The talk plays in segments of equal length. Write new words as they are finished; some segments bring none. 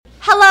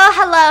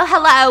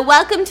Hello.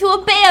 Welcome to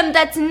a BAM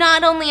that's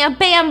not only a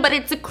BAM, but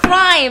it's a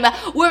crime.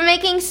 We're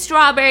making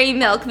strawberry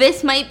milk.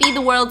 This might be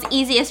the world's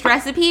easiest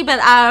recipe, but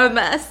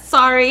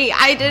sorry,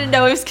 I didn't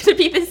know it was gonna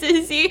be this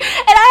easy. And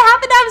I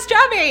happen to have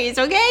strawberries,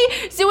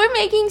 okay? So we're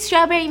making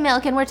strawberry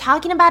milk, and we're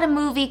talking about a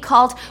movie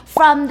called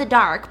From the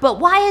Dark. But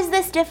why is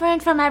this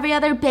different from every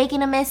other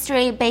Bacon a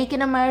Mystery,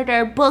 Bacon a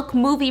Murder, book,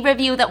 movie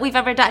review that we've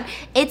ever done?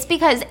 It's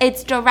because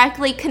it's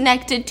directly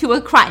connected to a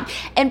crime.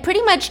 And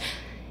pretty much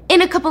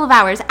in a couple of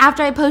hours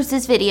after I post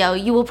this video,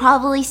 you will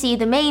probably see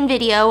the main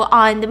video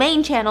on the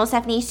main channel,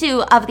 Stephanie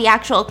Sue, of the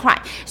actual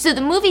crime. So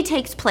the movie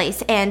takes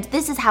place, and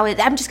this is how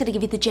I'm just gonna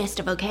give you the gist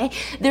of, okay?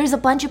 There's a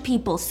bunch of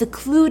people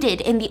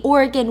secluded in the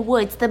Oregon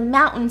woods, the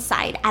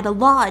mountainside, at a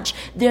lodge.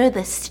 They're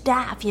the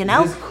staff, you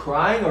know? Is this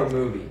crime or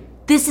movie?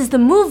 This is the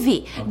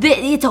movie.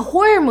 It's a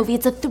horror movie.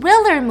 It's a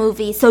thriller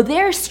movie. So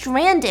they're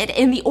stranded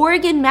in the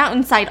Oregon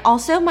mountainside.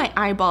 Also, my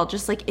eyeball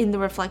just like in the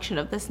reflection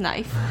of this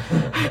knife.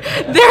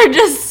 They're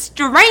just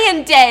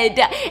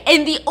stranded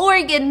in the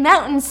Oregon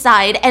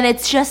mountainside, and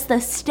it's just the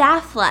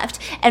staff left.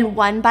 And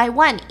one by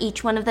one,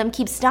 each one of them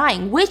keeps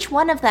dying. Which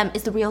one of them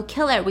is the real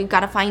killer? We've got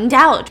to find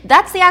out.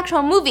 That's the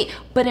actual movie.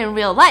 But in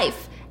real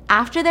life,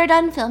 after they're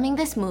done filming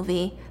this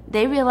movie,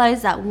 they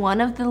realize that one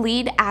of the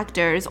lead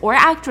actors or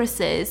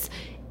actresses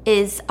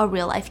is a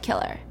real-life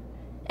killer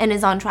and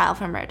is on trial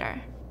for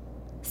murder.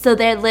 So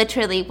there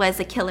literally was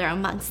a killer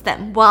amongst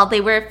them while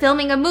they were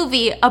filming a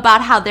movie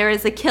about how there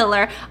is a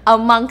killer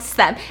amongst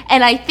them.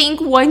 And I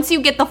think once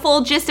you get the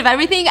full gist of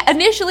everything,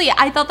 initially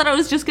I thought that I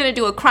was just gonna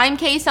do a crime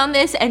case on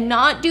this and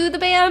not do the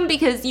BAM,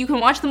 because you can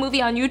watch the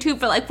movie on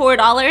YouTube for like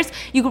 $4.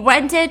 You can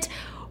rent it.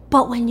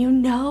 But when you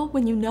know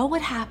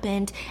what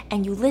happened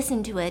and you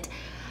listen to it,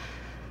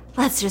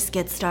 let's just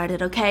get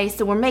started, okay?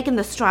 So we're making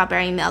the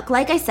strawberry milk.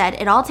 Like I said,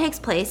 it all takes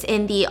place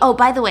in the... Oh,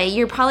 by the way,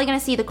 you're probably going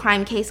to see the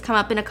crime case come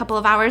up in a couple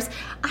of hours.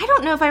 I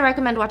don't know if I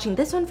recommend watching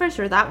this one first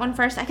or that one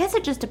first. I guess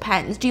it just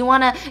depends. Do you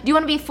want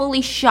to be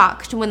fully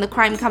shocked when the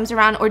crime comes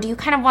around, or do you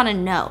kind of want to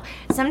know?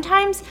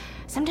 Sometimes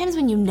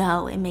when you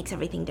know, it makes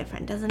everything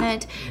different, doesn't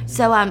it?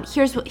 So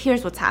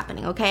here's what's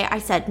happening, okay? I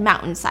said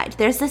mountainside.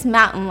 There's this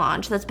mountain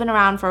lodge that's been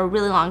around for a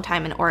really long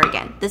time in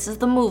Oregon. This is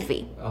the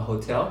movie. A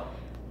hotel?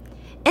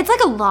 It's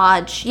like a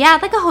lodge, yeah,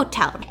 like a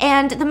hotel.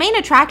 And the main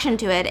attraction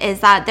to it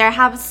is that there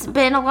has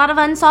been a lot of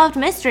unsolved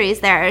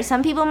mysteries there.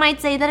 Some people might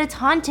say that it's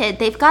haunted.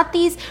 They've got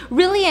these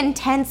really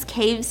intense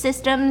cave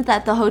systems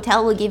that the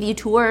hotel will give you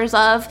tours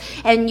of,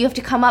 and you have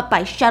to come up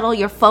by shuttle.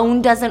 Your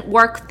phone doesn't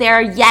work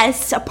there.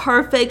 Yes, a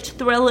perfect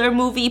thriller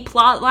movie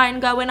plot line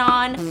going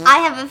on. I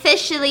have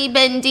officially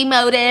been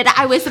demoted.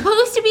 I was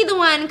supposed to be the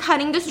one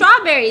cutting the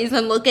strawberries,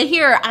 and look at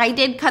here, I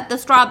did cut the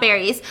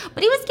strawberries,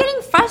 but he was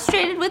getting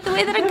frustrated with the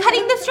way that I'm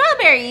cutting the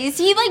strawberries.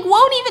 He like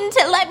won't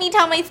even let me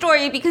tell my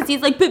story because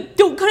he's like, but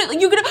don't cut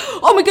it. You're gonna,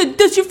 oh my God,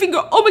 that's your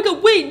finger. Oh my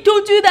God, wait,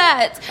 don't do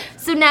that.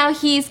 So now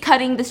he's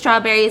cutting the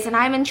strawberries and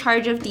I'm in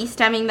charge of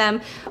de-stemming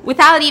them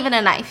without even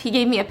a knife. He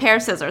gave me a pair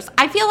of scissors.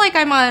 I feel like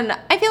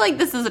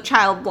this is a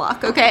child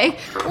block, okay?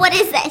 What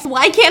is this?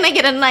 Why can't I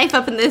get a knife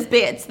up in this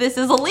bitch? This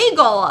is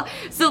illegal.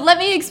 So let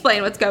me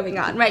explain what's going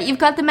on, right? You've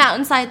got the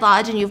mountainside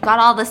lodge and you've got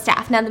all the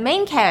staff. Now the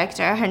main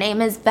character, her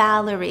name is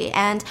Valerie,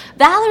 and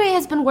Valerie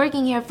has been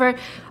working here for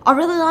a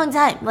really long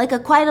time, like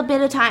quite a bit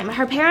of time.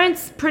 Her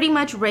parents pretty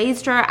much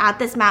raised her at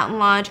this mountain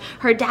lodge.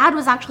 Her dad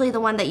was actually the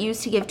one that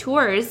used to give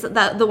tours,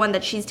 the one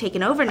that she's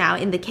taken over now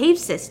in the cave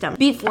system,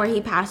 before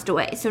he passed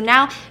away. So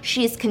now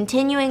she's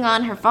continuing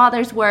on her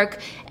father's work,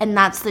 and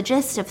that's the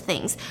gist of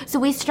things. So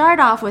we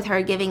start off with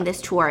her giving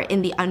this tour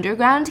in the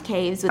underground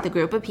caves with a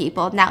group of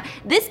people. Now,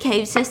 this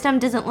cave system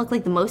doesn't look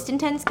like the most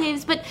intense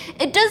caves, but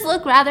it does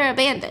look rather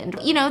abandoned.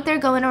 You know, they're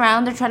going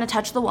around, they're trying to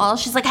touch the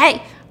walls. She's like,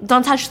 hey,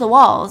 don't touch the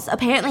walls.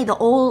 Apparently the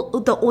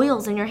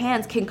oils in your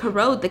hands can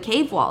corrode the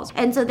cave walls.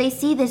 And so they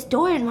see this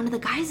door, and one of the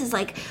guys is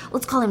like,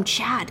 let's call him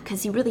Chad,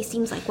 because he really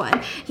seems like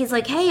one. He's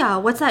like, hey,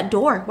 what's that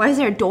door? Why is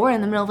there a door in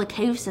the middle of a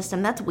cave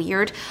system? That's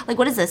weird. Like,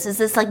 what is this? Is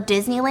this like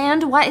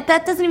Disneyland? Why?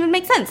 That doesn't even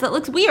make sense. That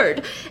looks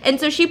weird. And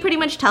so she pretty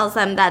much tells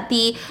them that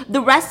the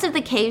rest of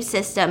the cave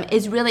system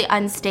is really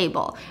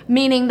unstable,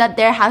 meaning that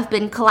there have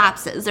been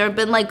collapses. There have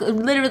been like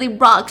literally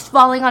rocks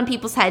falling on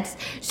people's heads.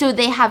 So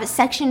they have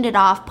sectioned it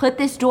off, put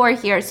this door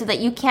here so that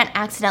you can't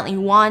accidentally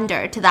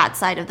wander to that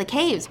side of the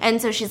caves.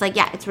 And so she's like,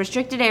 yeah, it's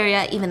restricted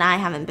area. Even I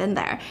haven't been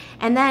there.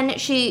 And then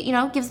she,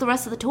 gives the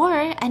rest of the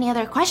tour. Any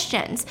other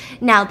questions?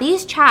 Now,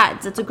 these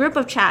Chads, it's a group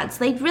of Chads,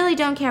 they really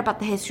don't care about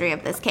the history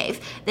of this cave.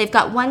 They've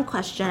got one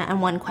question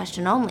and one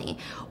question only.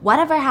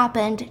 Whatever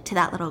happened to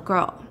that little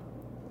girl?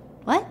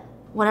 What?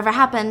 Whatever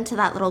happened to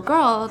that little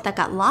girl that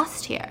got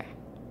lost here?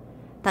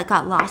 That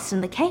got lost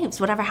in the caves?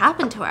 Whatever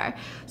happened to her?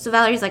 So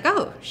Valerie's like,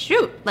 oh,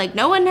 shoot. Like,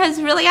 no one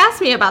has really asked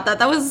me about that.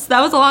 That was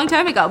a long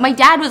time ago. My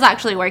dad was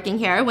actually working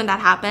here when that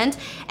happened.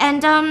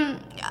 And,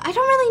 I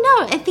don't really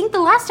know. I think the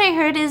last I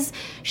heard is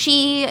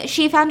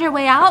she found her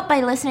way out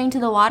by listening to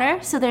the water.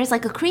 So there's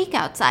like a creek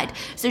outside.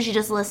 So she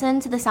just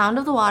listened to the sound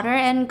of the water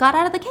and got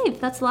out of the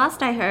cave. That's the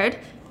last I heard.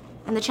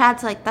 And the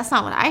Chad's like, that's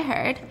not what I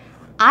heard.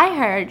 I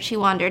heard she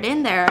wandered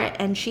in there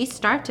and she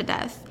starved to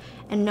death.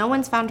 and no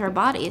one's found her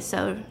body,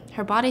 so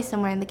her body's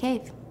somewhere in the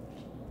cave.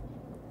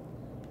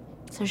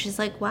 So she's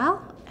like,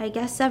 well, I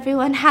guess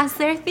everyone has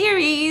their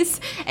theories.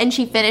 And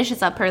she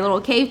finishes up her little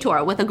cave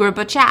tour with a group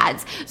of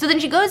Chads. So then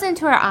she goes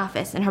into her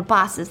office and her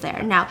boss is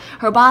there. Now,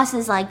 her boss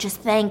is like just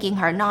thanking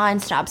her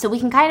nonstop. So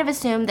we can kind of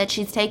assume that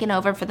she's taken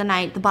over for the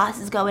night. The boss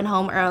is going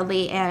home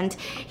early and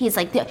he's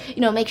like,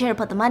 make sure to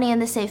put the money in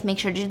the safe, make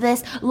sure to do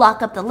this,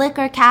 lock up the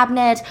liquor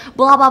cabinet,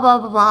 blah, blah, blah,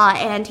 blah, blah.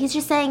 And he's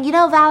just saying,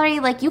 Valerie,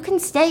 like, you can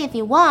stay if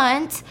you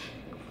want.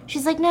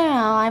 She's like, no,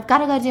 I've got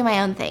to go do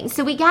my own thing.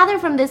 So we gather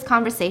from this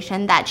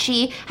conversation that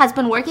she has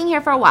been working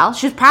here for a while.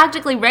 She was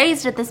practically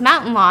raised at this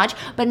mountain lodge,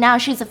 but now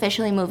she's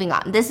officially moving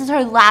on. This is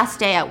her last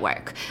day at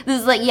work.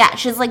 This is like,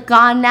 she's like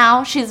gone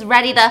now. She's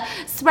ready to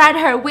spread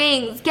her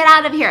wings, get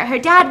out of here. Her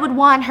dad would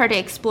want her to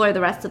explore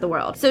the rest of the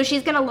world. So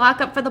she's going to lock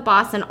up for the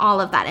boss and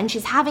all of that. And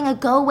she's having a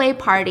go-away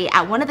party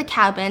at one of the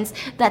cabins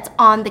that's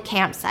on the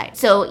campsite.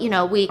 So,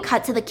 we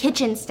cut to the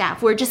kitchen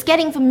staff. We're just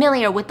getting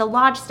familiar with the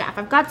lodge staff.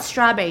 I've got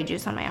strawberry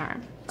juice on my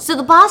arm. So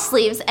the boss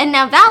leaves, and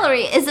now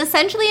Valerie is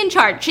essentially in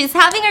charge. She's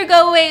having her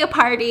go-away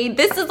party.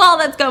 This is all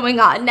that's going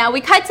on. Now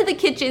we cut to the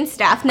kitchen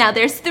staff. Now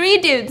there's 3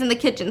 dudes in the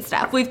kitchen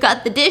staff. We've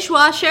got the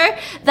dishwasher.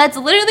 That's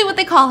literally what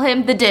they call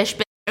him, the dish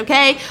bitch.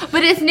 Okay,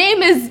 but his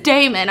name is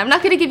Damon. I'm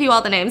not going to give you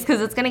all the names because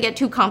it's going to get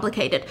too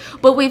complicated.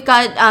 But we've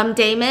got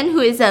Damon, who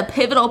is a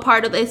pivotal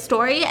part of this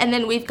story, and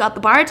then we've got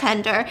the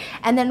bartender,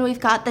 and then we've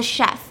got the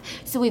chef.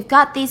 So we've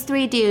got these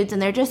 3 dudes,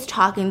 and they're just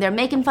talking. They're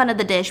making fun of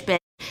the dish bitch.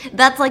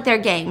 That's like their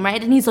game,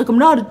 right? And he's like, I'm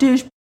not a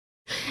dish.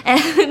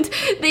 And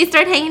they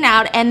start hanging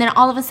out, and then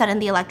all of a sudden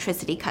the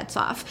electricity cuts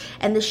off.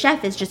 And the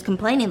chef is just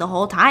complaining the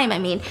whole time. I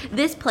mean,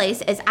 this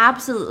place is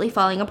absolutely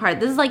falling apart.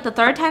 This is like the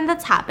 3rd time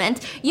that's happened.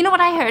 You know what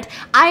I heard?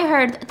 I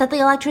heard that the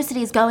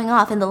electricity is going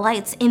off and the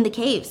lights in the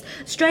caves.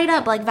 Straight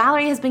up, like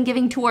Valerie has been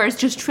giving tours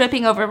just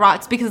tripping over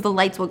rocks because the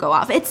lights will go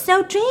off. It's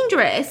so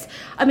dangerous.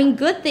 I mean,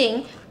 good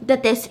thing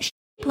that this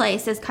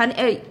place is kind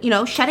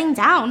of, shutting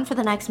down for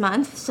the next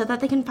month so that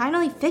they can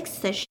finally fix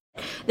this shit.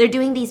 They're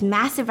doing these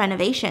massive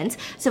renovations.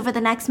 So for the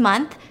next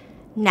month,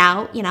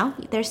 now,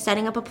 they're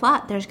setting up a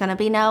plot. There's going to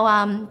be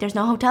there's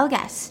no hotel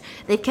guests.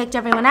 They've kicked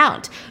everyone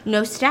out.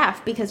 No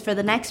staff, because for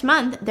the next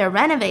month, they're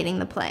renovating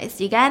the place.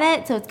 You get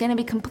it? So it's going to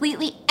be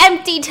completely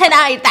empty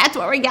tonight. That's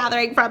what we're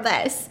gathering from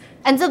this.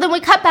 And so then we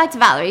cut back to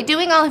Valerie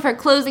doing all of her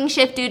closing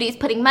shift duties,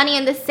 putting money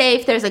in the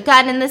safe. There's a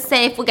gun in the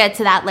safe. We'll get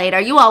to that later.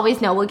 You always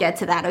know we'll get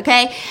to that,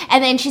 okay?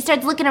 And then she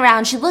starts looking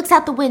around. She looks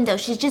out the window.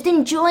 She's just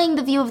enjoying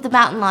the view of the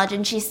mountain lodge,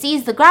 and she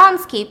sees the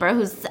groundskeeper,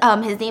 who's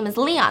his name is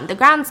Leon, the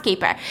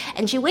groundskeeper,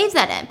 and she waves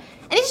at him.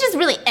 And he's just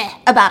really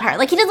about her.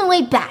 Like, he doesn't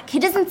wave back. He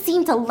doesn't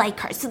seem to like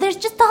her. So there's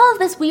just all of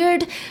this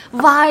weird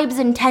vibes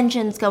and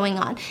tensions going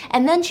on.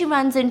 And then she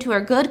runs into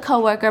her good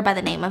coworker by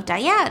the name of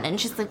Diane.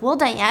 And she's like, well,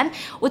 Diane,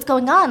 what's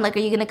going on? Like, are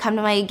you going to come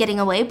to my getting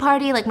away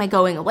party? Like, my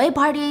going away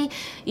party?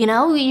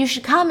 You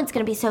should come. It's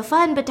going to be so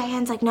fun. But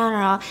Diane's like,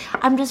 no.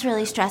 I'm just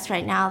really stressed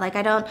right now. Like,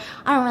 I don't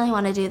really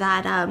want to do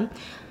that.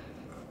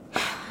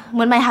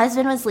 When my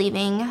husband was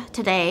leaving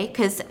today,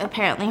 because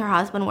apparently her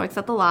husband works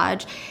at the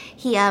lodge,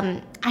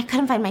 I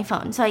couldn't find my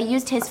phone. So I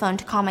used his phone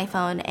to call my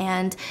phone,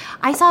 and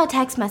I saw a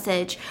text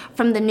message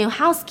from the new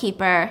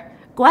housekeeper,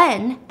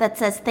 Gwen, that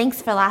says,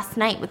 thanks for last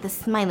night, with a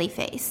smiley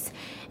face.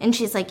 And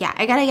she's like,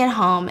 I gotta get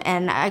home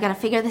and I gotta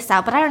figure this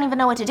out, but I don't even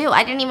know what to do.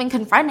 I didn't even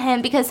confront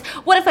him because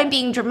what if I'm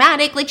being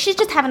dramatic? Like, she's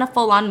just having a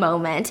full-on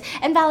moment.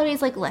 And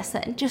Valerie's like,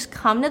 listen, just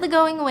come to the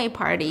going away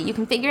party. You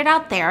can figure it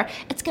out there.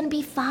 It's gonna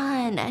be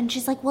fun. And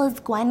she's like, well, is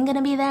Gwen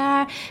gonna be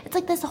there? It's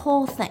like this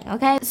whole thing,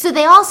 okay? So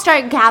they all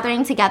start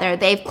gathering together.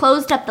 They've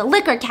closed up the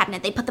liquor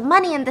cabinet. They put the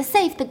money in the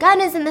safe. The gun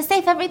is in the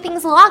safe.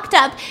 Everything's locked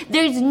up.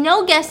 There's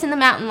no guests in the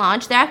mountain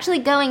lodge. They're actually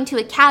going to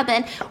a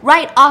cabin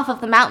right off of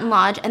the mountain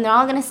lodge, and they're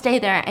all gonna stay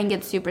there and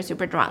get super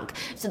drunk.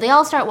 So they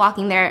all start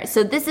walking there.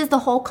 So this is the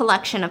whole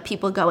collection of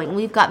people going.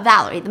 We've got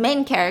Valerie, the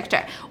main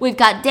character. We've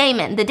got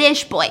Damon, the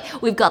dish boy.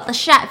 We've got the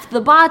chef,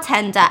 the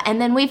bartender. And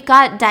then we've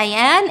got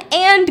Diane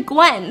and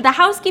Gwen. The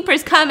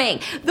housekeeper's coming.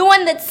 The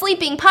one that's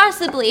sleeping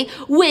possibly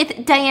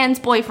with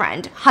Diane's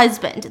boyfriend,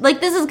 husband. Like,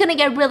 this is going to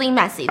get really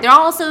messy. They're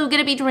also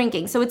going to be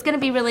drinking, so it's going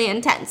to be really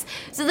intense.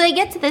 So they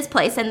get to this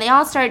place and they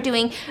all start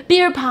doing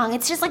beer pong.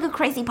 It's just like a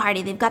crazy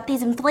party. They've got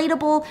these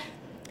inflatable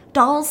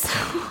dolls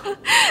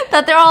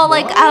that they're all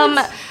like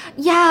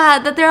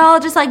that they're all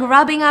just like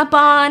rubbing up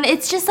on.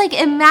 It's just like,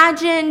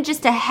 imagine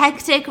just a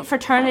hectic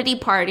fraternity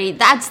party.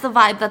 That's the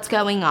vibe that's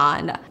going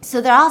on.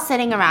 So they're all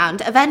sitting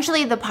around.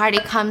 Eventually the party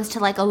comes to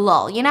like a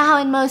lull. You know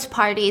how in most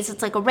parties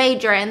it's like a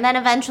rager, and then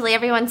eventually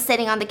everyone's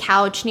sitting on the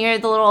couch near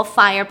the little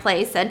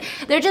fireplace and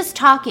they're just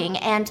talking,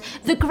 and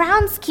the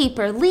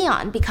groundskeeper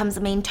Leon becomes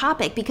the main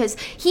topic because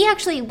he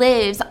actually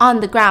lives on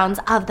the grounds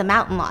of the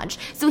mountain lodge.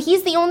 So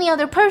he's the only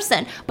other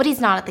person, but he's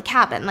not at the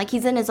cabin. Like,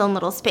 he's in his own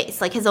little space,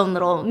 like his own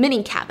little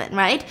mini cabin,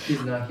 right?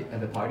 He's not at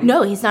the party?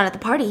 No, he's not at the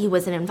party. He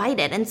wasn't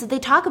invited. And so they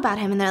talk about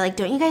him and they're like,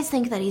 don't you guys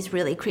think that he's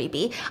really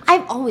creepy?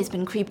 I've always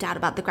been creeped out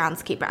about the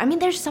groundskeeper. I mean,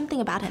 there's something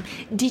about him.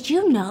 Did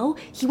you know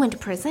he went to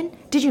prison?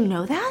 Did you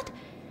know that?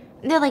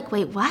 They're like,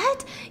 wait,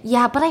 what?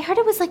 Yeah, but I heard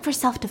it was like for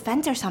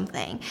self-defense or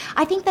something.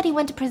 I think that he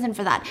went to prison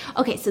for that.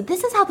 Okay, so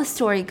this is how the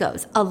story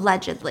goes,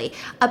 allegedly.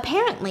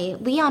 Apparently,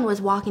 Leon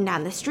was walking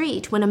down the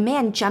street when a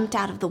man jumped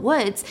out of the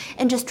woods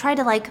and just tried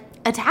to like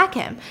attack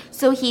him.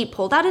 So he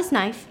pulled out his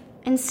knife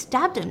and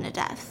stabbed him to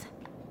death.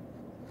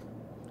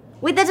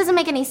 Wait, that doesn't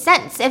make any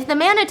sense. If the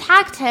man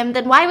attacked him,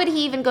 then why would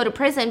he even go to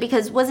prison?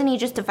 Because wasn't he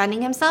just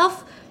defending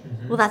himself?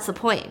 Mm-hmm. Well, that's the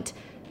point.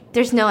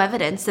 There's no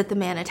evidence that the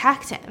man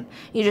attacked him.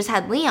 You just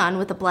had Leon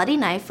with a bloody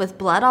knife with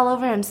blood all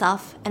over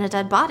himself and a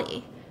dead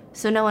body.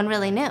 So no one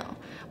really knew.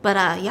 But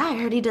yeah, I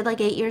heard he did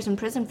like 8 years in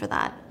prison for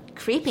that.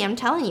 Creepy, I'm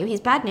telling you,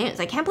 he's bad news.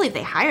 I can't believe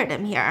they hired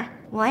him here.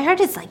 Well, I heard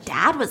his like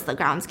dad was the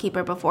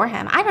groundskeeper before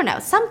him. I don't know,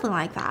 something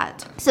like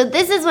that. So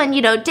this is when,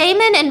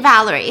 Damon and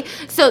Valerie.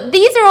 So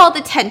these are all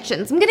the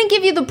tensions. I'm going to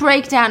give you the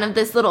breakdown of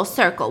this little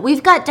circle.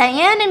 We've got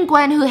Diane and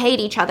Gwen who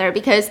hate each other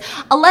because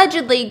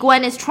allegedly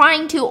Gwen is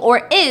trying to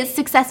or is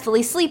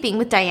successfully sleeping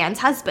with Diane's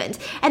husband.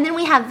 And then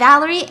we have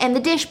Valerie and the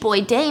dish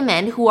boy,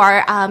 Damon, who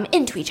are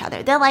into each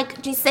other. They're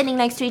like just sitting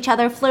next to each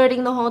other,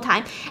 flirting the whole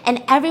time.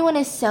 And everyone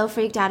is so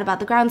freaked out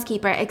about the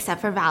groundskeeper except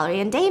for Valerie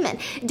and Damon.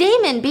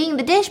 Damon being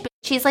the dish boy.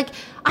 She's like,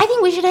 I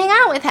think we should hang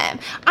out with him.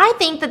 I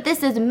think that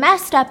this is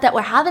messed up that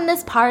we're having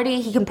this party.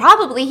 He can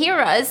probably hear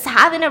us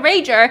having a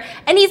rager,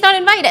 and he's not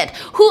invited.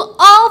 Who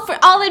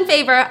all in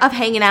favor of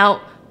hanging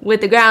out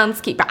with the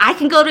groundskeeper? I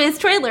can go to his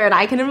trailer and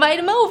I can invite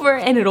him over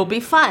and it'll be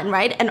fun,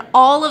 right? And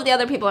all of the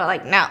other people are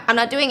like, no, I'm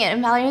not doing it.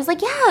 And Valerie was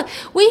like, yeah,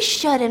 we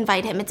should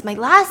invite him. It's my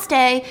last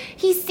day.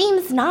 He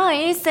seems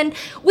nice. And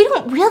we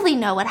don't really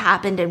know what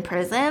happened in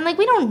prison. Like,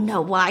 we don't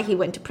know why he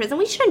went to prison.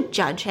 We shouldn't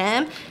judge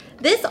him.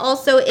 This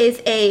also is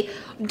a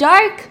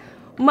dark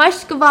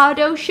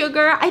muscovado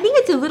sugar. I think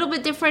it's a little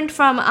bit different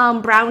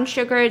from brown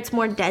sugar. It's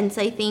more dense,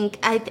 I think.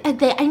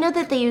 I know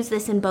that they use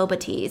this in boba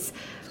teas.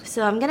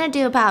 So I'm going to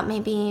do about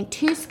maybe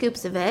 2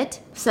 scoops of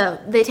it. So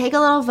they take a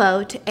little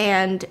vote,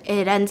 and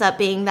it ends up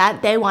being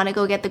that they want to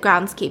go get the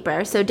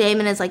groundskeeper. So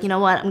Damon is like, you know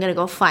what? I'm going to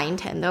go find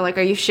him. They're like,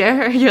 are you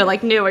sure? You're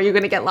like, no, are you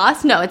going to get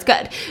lost? No, it's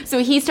good. So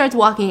he starts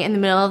walking in the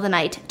middle of the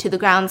night to the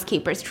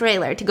groundskeeper's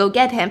trailer to go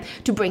get him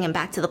to bring him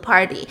back to the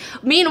party.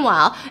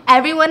 Meanwhile,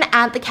 everyone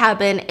at the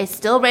cabin is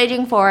still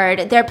raging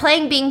forward. They're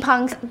playing beer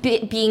pong still,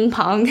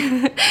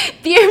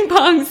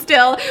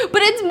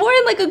 but it's more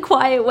in like a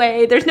quiet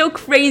way. There's no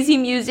crazy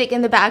music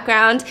in the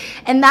background.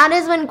 And that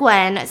is when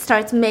Gwen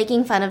starts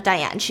making fun of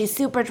Diane. She's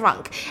super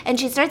drunk, and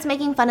she starts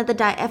making fun of the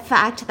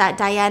fact that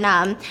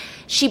Diane,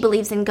 she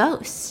believes in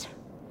ghosts.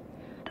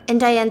 And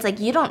Diane's like,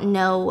 you don't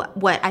know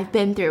what I've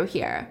been through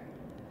here.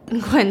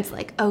 And Gwen's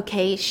like,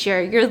 okay,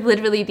 sure. You're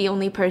literally the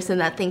only person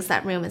that thinks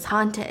that room is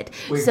haunted.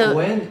 Wait, so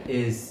Gwen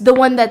is... the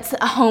one that's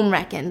a home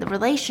wrecking, the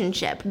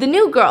relationship. The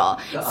new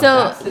girl.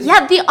 Audacity?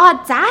 Yeah, the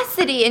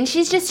audacity. And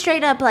she's just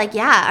straight up like,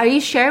 yeah, are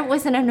you sure it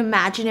wasn't an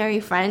imaginary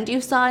friend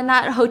you saw in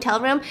that hotel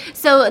room?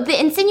 So the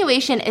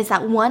insinuation is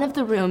that one of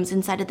the rooms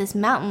inside of this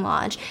mountain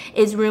lodge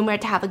is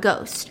rumored to have a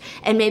ghost.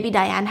 And maybe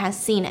Diane has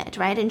seen it,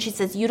 right? And she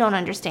says, you don't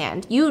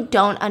understand. You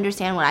don't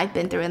understand what I've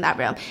been through in that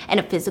room. And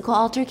a physical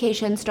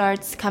altercation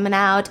starts coming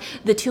out.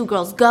 The 2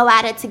 girls go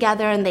at it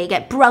together and they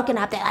get broken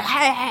up. They're like,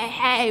 hey, hey,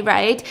 hey,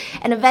 right?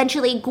 And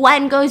eventually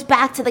Gwen goes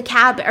back to the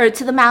cabin or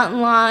to the mountain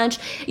lodge.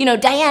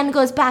 Diane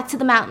goes back to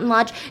the mountain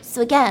lodge.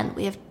 So again,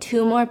 we have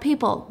 2 more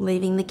people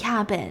leaving the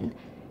cabin.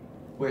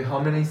 Wait, how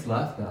many's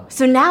left now?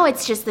 So now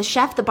it's just the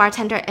chef, the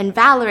bartender, and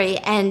Valerie,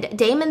 and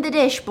Damon the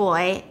dish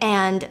boy,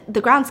 and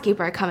the groundskeeper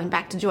are coming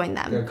back to join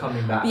them. They're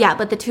coming back. Yeah,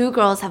 but the 2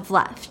 girls have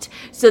left.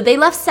 So they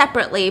left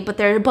separately, but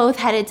they're both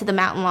headed to the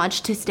mountain lodge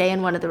to stay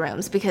in one of the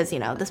rooms because,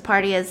 this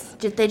party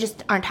they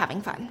just aren't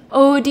having fun.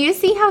 Oh, do you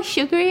see how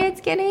sugary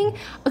it's getting?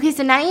 Okay,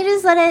 so now you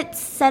just let it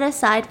set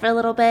aside for a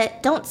little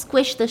bit. Don't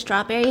squish the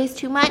strawberries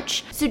too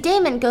much. So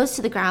Damon goes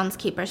to the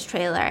groundskeeper's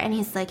trailer, and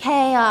he's like,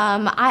 hey,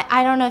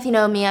 I don't know if you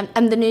know me.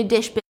 I'm the new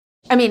dish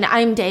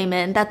I'm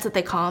Damon. That's what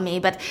they call me.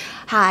 But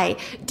hi,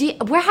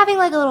 we're having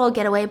like a little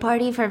getaway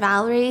party for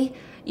Valerie.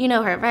 You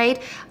know her,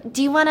 right?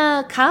 Do you want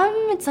to come?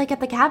 It's like at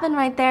the cabin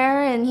right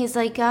there. And he's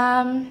like,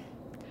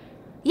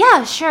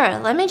 yeah, sure.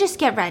 Let me just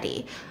get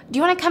ready. Do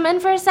you want to come in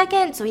for a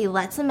second? So he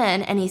lets him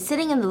in, and he's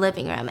sitting in the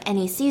living room, and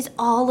he sees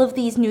all of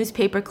these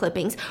newspaper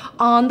clippings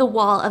on the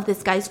wall of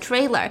this guy's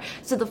trailer.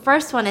 So the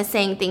first one is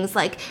saying things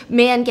like,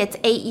 man gets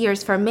 8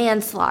 years for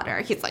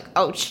manslaughter. He's like,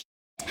 oh,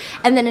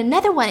 And then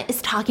another one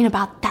is talking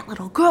about that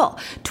little girl.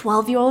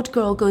 12-year-old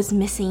girl goes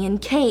missing in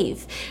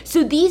cave.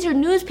 So these are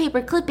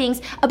newspaper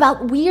clippings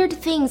about weird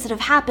things that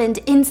have happened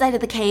inside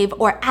of the cave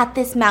or at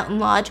this mountain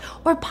lodge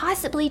or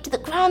possibly to the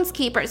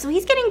groundskeeper. So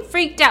he's getting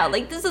freaked out.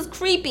 Like, this is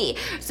creepy.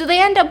 So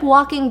they end up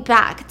walking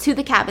back to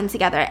the cabin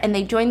together, and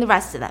they join the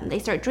rest of them. They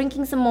start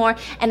drinking some more,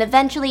 and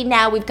eventually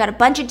now we've got a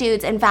bunch of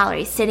dudes and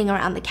Valerie sitting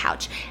around the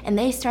couch, and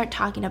they start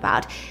talking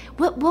about,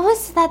 what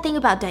was that thing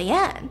about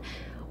Diane?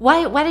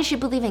 Why does she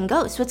believe in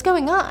ghosts? What's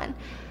going on?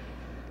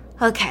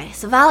 Okay,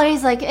 so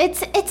Valerie's like,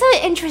 it's an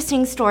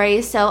interesting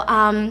story. So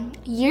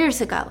years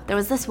ago, there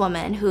was this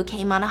woman who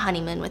came on a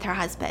honeymoon with her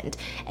husband,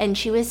 and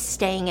she was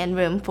staying in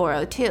room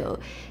 402.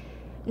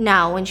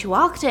 Now, when she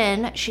walked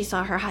in, she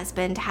saw her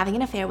husband having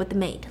an affair with the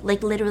maid,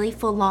 like literally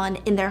full on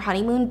in their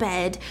honeymoon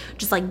bed,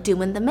 just like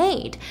doing the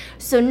maid.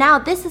 So now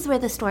this is where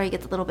the story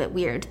gets a little bit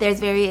weird.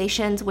 There's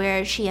variations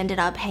where she ended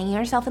up hanging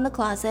herself in the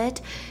closet,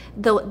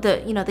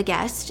 the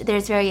guest.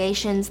 There's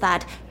variations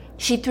that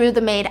she threw the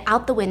maid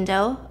out the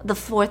window, the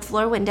 4th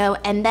floor window,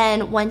 and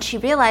then when she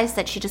realized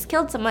that she just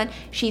killed someone,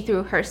 she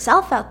threw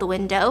herself out the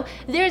window.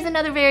 There's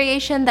another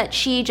variation that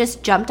she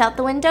just jumped out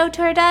the window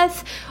to her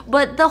death,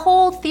 but the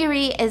whole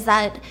theory is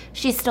that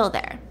she's still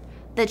there,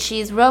 that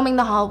she's roaming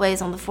the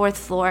hallways on the 4th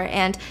floor,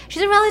 and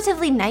she's a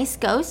relatively nice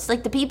ghost.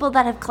 Like, the people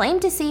that have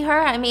claimed to see her,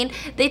 I mean,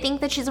 they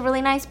think that she's a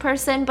really nice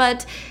person,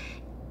 but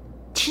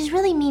she's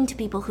really mean to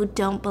people who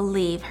don't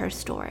believe her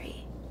story.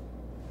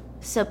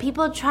 So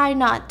people try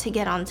not to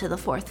get onto the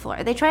 4th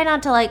floor. They try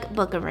not to, like,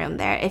 book a room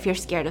there if you're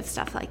scared of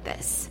stuff like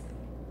this.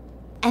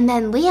 And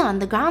then Leon,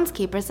 the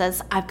groundskeeper,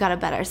 says, I've got a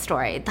better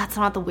story. That's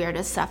not the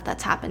weirdest stuff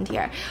that's happened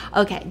here.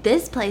 Okay,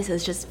 this place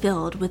is just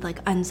filled with, like,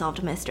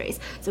 unsolved mysteries.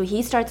 So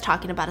he starts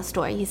talking about a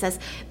story. He says,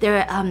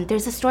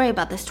 there's a story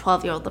about this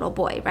 12-year-old little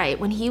boy, right?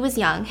 When he was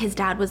young, his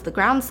dad was the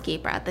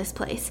groundskeeper at this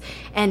place.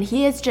 And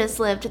he has just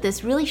lived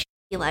this really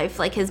life.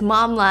 Like, his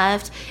mom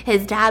left,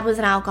 his dad was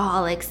an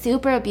alcoholic,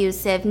 super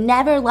abusive,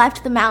 never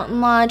left the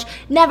mountain lodge,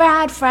 never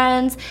had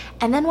friends.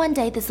 And then one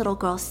day this little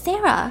girl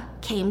Sarah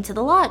came to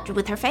the lodge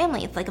with her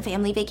family. It's like a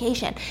family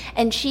vacation,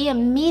 and she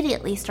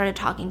immediately started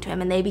talking to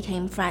him and they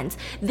became friends.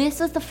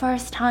 This was the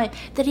first time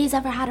that he's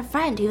ever had a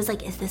friend. He was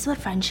like, is this what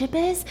friendship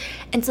is?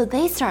 And so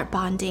they start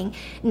bonding.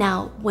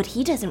 Now what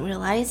he doesn't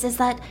realize is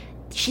that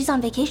she's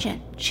on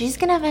vacation. She's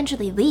gonna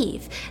eventually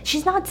leave.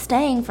 She's not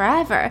staying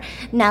forever.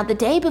 Now, the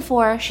day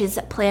before she's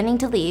planning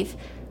to leave,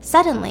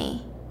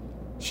 suddenly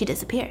she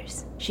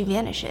disappears. She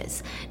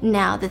vanishes.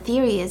 Now, the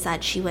theory is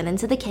that she went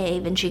into the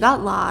cave and she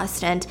got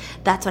lost, and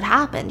that's what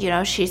happened. You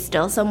know, she's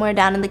still somewhere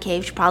down in the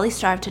cave. She probably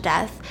starved to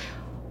death.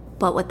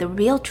 But what the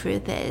real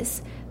truth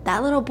is,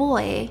 that little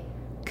boy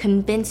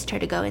convinced her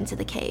to go into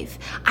the cave.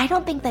 I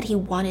don't think that he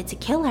wanted to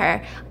kill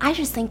her. I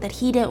just think that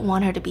he didn't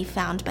want her to be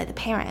found by the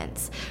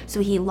parents. So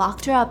he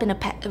locked her up in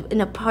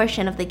a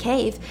portion of the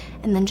cave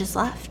and then just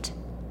left.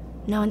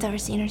 No one's ever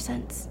seen her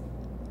since.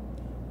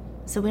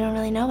 So we don't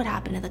really know what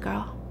happened to the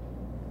girl.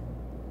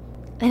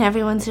 And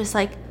everyone's just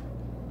like,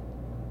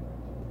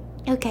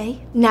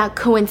 okay. Now,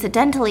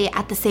 coincidentally,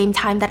 at the same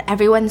time that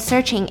everyone's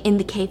searching in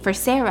the cave for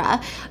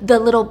Sarah, the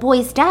little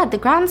boy's dad, the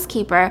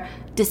groundskeeper,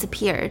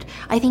 disappeared.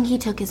 I think he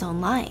took his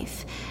own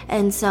life.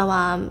 And so,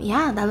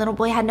 that little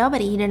boy had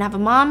nobody. He didn't have a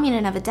mom, he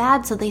didn't have a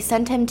dad, so they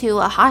sent him to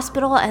a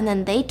hospital, and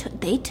then they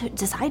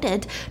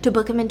decided to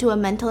book him into a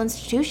mental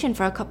institution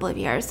for a couple of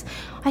years.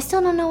 I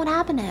still don't know what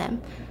happened to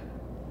him.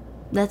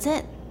 That's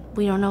it.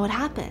 We don't know what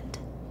happened.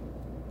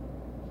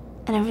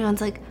 And everyone's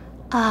like,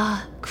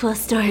 cool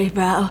story,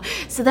 bro.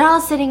 So they're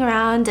all sitting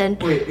around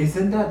and... Wait,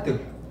 isn't that the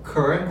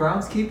current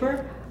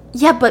groundskeeper?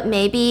 Yeah, but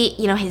maybe,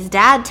 his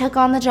dad took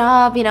on the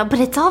job, but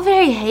it's all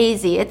very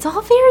hazy. It's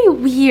all very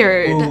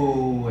weird.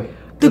 Oh, wait.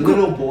 The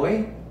little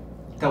boy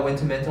that went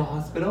to mental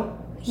hospital?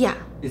 Yeah.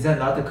 Is that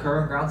not the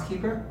current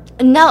groundskeeper?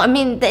 No, I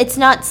mean, it's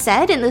not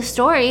said in the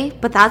story,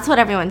 but that's what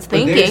everyone's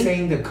thinking. But they're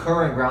saying the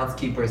current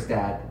groundskeeper's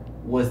dad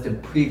was the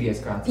previous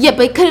groundskeeper. Yeah,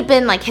 but it could have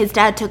been like his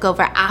dad took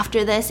over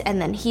after this,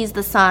 and then he's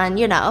the son,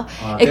 They don't know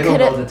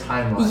the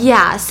timeline.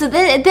 Yeah, so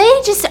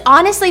they just,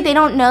 honestly, they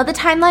don't know the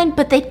timeline,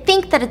 but they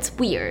think that it's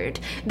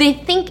weird. They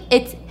think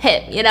it's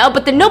him,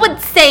 but then no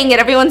one's saying it.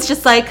 Everyone's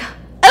just like,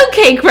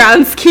 okay,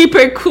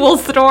 groundskeeper, cool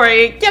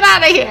story. Get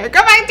out of here.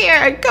 Go back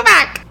here. Go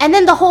back. And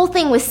then the whole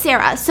thing with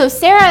Sarah. So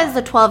Sarah is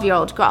a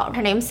 12-year-old girl.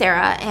 Her name's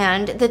Sarah.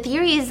 And the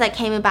theories that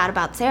came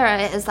about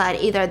Sarah is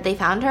that either they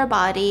found her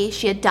body,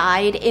 she had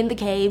died in the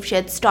cave, she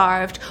had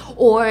starved,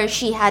 or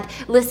she had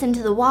listened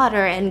to the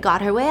water and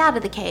got her way out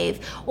of the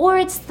cave. Or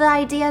it's the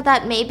idea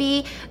that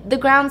maybe the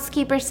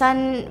groundskeeper's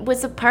son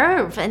was a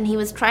perv and he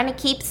was trying to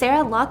keep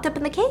Sarah locked up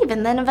in the cave.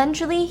 And then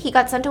eventually he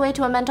got sent away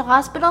to a mental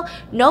hospital.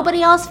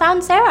 Nobody else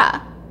found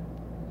Sarah.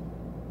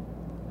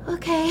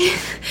 Okay.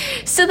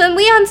 So then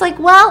Leon's like,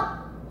 well,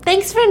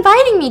 thanks for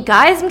inviting me,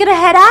 guys. I'm gonna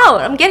head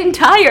out. I'm getting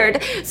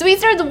tired. So he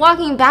starts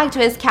walking back to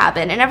his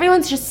cabin, and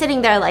everyone's just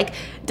sitting there like,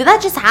 did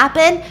that just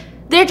happen?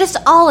 They're just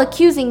all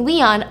accusing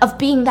Leon of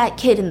being that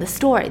kid in the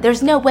story.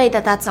 There's no way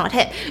that that's not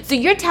him. So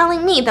you're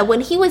telling me that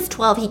when he was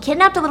 12, he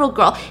kidnapped a little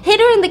girl, hid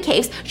her in the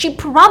caves, she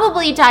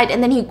probably died,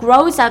 and then he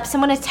grows up,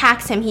 someone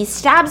attacks him, he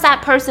stabs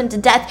that person to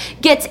death,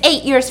 gets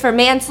 8 years for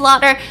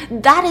manslaughter?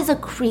 That is a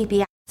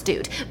creepy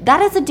dude.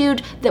 That is a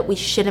dude that we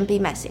shouldn't be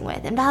messing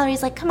with. And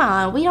Valerie's like, come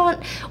on, we don't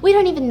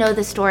even know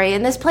the story,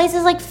 and this place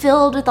is like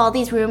filled with all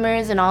these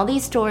rumors and all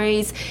these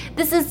stories.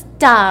 This is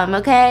dumb,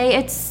 okay?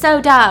 It's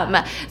so dumb.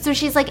 So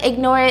she's like,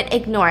 ignore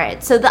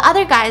it. So the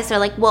other guys are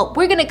like, well,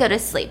 we're gonna go to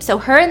sleep. So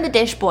her and the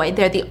dish boy,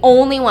 they're the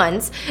only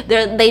ones.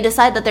 They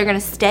decide that they're gonna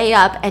stay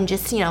up and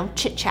just,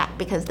 chit chat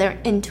because they're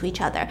into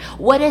each other.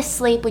 What is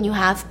sleep when you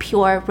have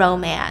pure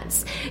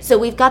romance? So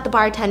we've got the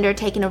bartender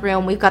taking a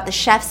room, we've got the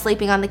chef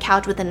sleeping on the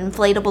couch with an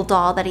inflatable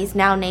doll that he's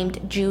now named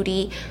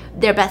Judy.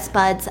 They're best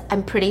buds.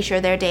 I'm pretty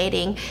sure they're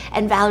dating.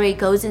 And Valerie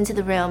goes into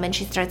the room and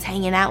she starts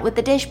hanging out with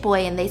the dish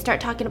boy, and they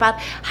start talking about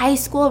high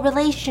school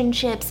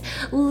relationships,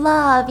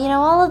 love,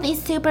 all of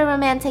these super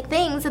romantic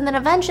things. And then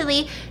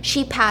eventually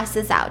she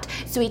passes out.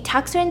 So he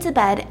tucks her into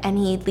bed and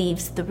he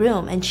leaves the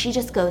room, and she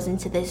just goes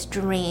into this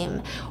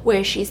dream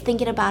where she's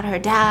thinking about her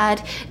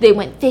dad. They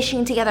went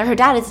fishing together. Her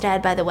dad is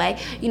dead, by the way.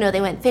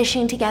 They went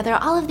fishing together,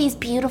 all of these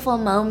beautiful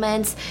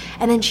moments.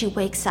 And then she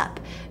wakes up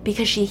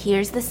because she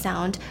hears the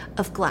sound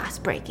of glass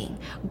breaking,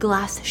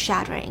 glass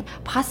shattering,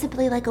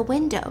 possibly like a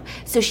window.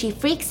 So she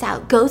freaks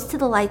out, goes to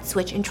the light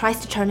switch and tries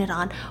to turn it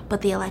on,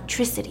 but the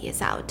electricity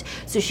is out.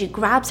 So she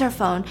grabs her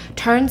phone,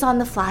 turns on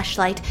the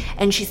flashlight,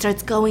 and she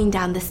starts going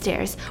down the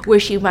stairs, where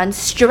she runs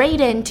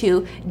straight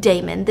into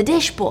Damon, the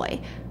dish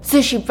boy.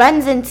 So she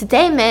runs into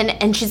Damon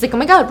and she's like, oh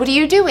my God, what are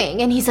you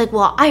doing? And he's like,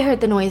 well, I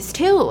heard the noise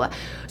too.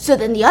 So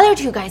then the other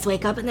two guys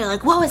wake up and they're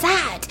like, what was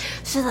that?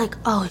 So they're like,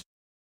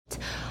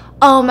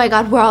 oh my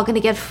God, we're all gonna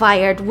get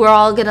fired. We're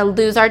all gonna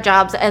lose our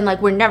jobs, and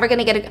we're never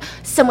gonna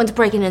someone's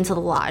breaking into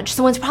the lodge.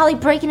 Someone's probably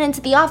breaking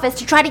into the office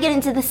to try to get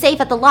into the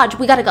safe at the lodge.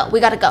 We gotta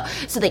go.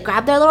 So they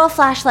grab their little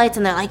flashlights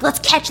and they're like, let's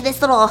catch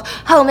this little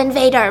home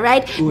invader,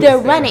 right? They're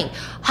running.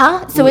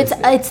 Huh? So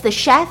it's the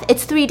chef,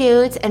 it's 3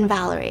 dudes and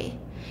Valerie.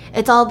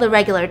 It's all the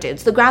regular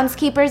dudes. The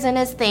groundskeeper's in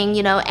his thing,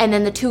 and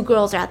then the 2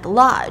 girls are at the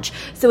lodge.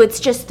 So it's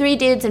just 3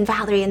 dudes and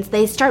Valerie, and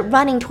they start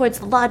running towards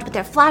the lodge with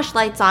their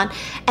flashlights on,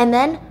 and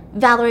then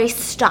Valerie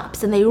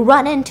stops and they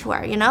run into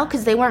her,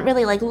 because they weren't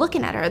really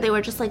looking at her. They were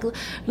just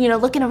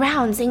looking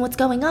around, seeing what's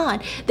going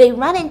on. They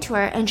run into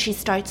her and she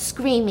starts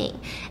screaming.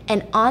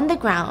 And on the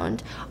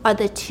ground are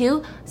the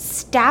 2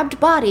 stabbed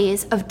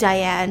bodies of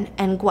Diane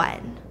and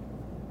Gwen.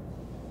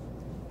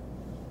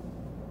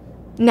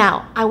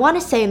 Now, I want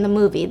to say in the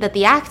movie that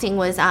the acting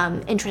was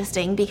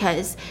interesting,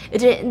 because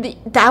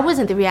that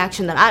wasn't the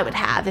reaction that I would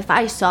have if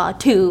I saw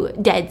 2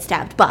 dead,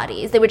 stabbed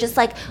bodies. They were just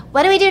like,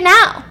 what do we do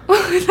now?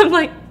 I'm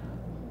like,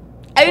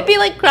 I would be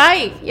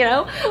crying,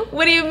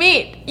 What do you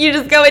mean? You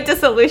just go into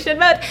solution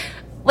mode?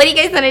 What do you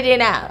guys want to do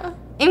now?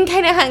 I'm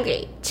kind of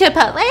hungry.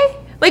 Chipotle?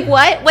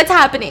 What? What's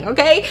happening,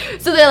 okay?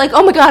 So they're like,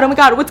 oh my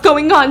God, what's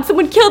going on?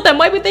 Someone killed them.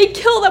 Why would they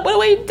kill them? What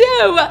do I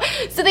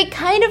do? So they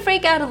kind of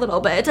freak out a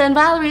little bit. And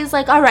Valerie's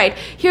like, all right,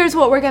 here's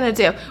what we're going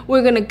to do.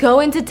 We're going to go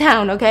into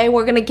town, okay?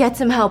 We're going to get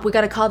some help. We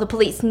got to call the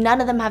police.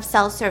 None of them have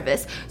cell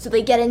service. So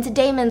they get into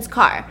Damon's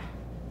car.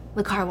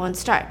 The car won't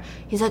start.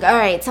 He's like, all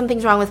right,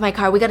 something's wrong with my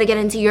car. We got to get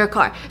into your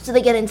car. So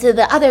they get into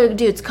the other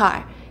dude's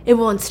car. It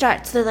won't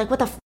start. So they're like, what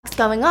the fuck's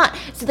going on?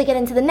 So they get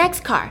into the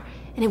next car.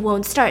 And it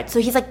won't start. So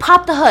he's like,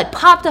 pop the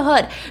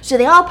hood. So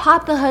they all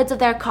pop the hoods of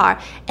their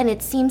car, and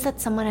it seems that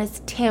someone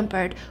has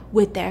tampered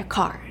with their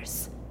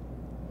cars.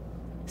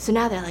 So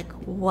now they're like,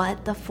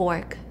 what the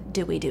fork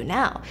do we do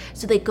now?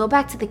 So they go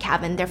back to the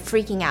cabin. They're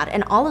freaking out,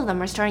 and all of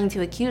them are starting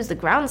to accuse the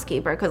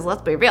groundskeeper, because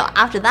let's be real,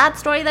 after that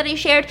story that he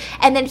shared,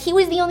 and then he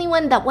was the only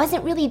one that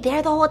wasn't really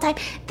there the whole time,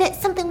 that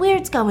something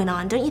weird's going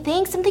on, don't you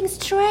think? Something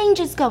strange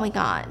is going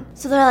on.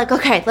 So they're like,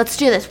 okay, let's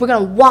do this. We're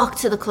gonna walk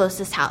to the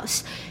closest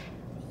house.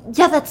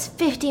 Yeah, that's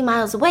 50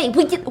 miles away.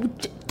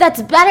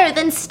 That's better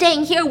than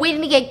staying here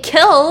waiting to get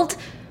killed.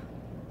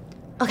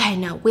 Okay,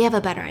 no, we have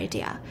a better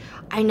idea.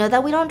 I know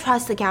that we don't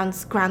trust the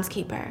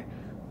groundskeeper,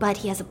 but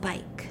he has a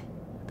bike.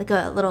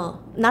 A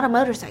little, not a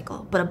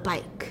motorcycle, but a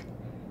bike.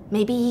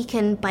 Maybe he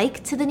can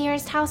bike to the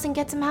nearest house and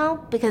get some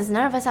help, because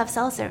none of us have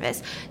cell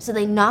service. So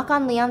they knock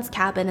on Leon's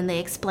cabin and they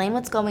explain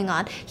what's going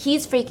on.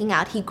 He's freaking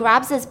out. He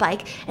grabs his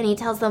bike and he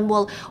tells them,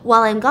 well,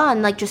 while I'm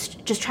gone,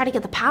 just try to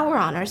get the power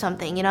on or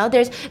something,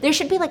 There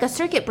should be a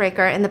circuit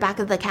breaker in the back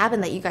of the cabin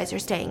that you guys are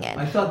staying in.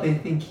 I thought they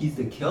think he's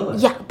the killer.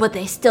 Yeah, but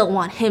they still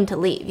want him to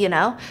leave,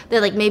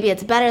 They're like, maybe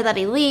it's better that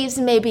he leaves,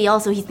 maybe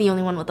also he's the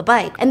only one with a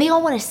bike. And they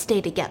all want to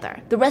stay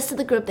together. The rest of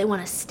the group, they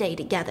want to stay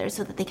together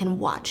so that they can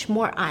watch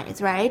more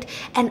eyes, right?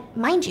 And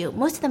mind you,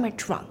 most of them are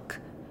drunk.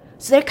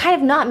 So they're kind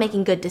of not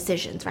making good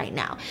decisions right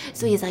now.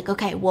 So he's like,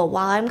 okay, well,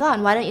 while I'm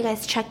gone, why don't you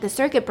guys check the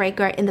circuit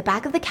breaker in the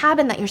back of the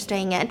cabin that you're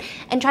staying in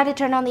and try to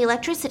turn on the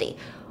electricity?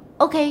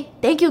 Okay,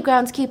 thank you,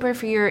 groundskeeper,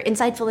 for your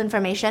insightful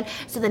information.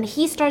 So then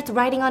he starts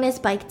riding on his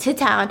bike to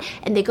town,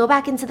 and they go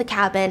back into the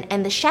cabin,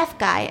 and the chef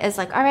guy is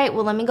like, all right,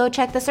 well, let me go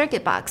check the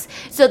circuit box.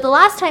 So the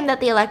last time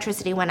that the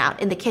electricity went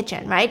out in the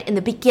kitchen, right, in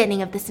the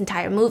beginning of this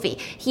entire movie,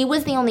 he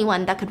was the only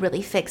one that could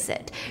really fix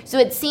it. So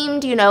it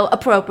seemed,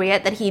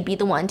 appropriate that he'd be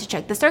the one to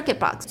check the circuit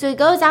box. So he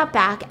goes out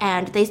back,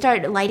 and they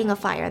start lighting a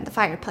fire in the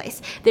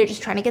fireplace. They're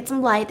just trying to get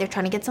some light, they're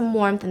trying to get some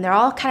warmth, and they're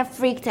all kind of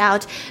freaked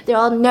out. They're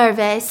all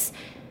nervous.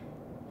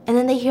 And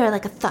then they hear a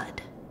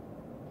thud.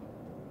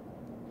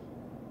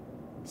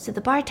 So the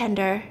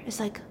bartender is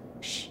like,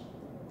 shh,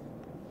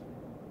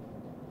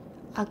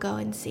 I'll go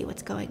and see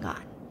what's going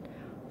on.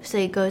 So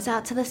he goes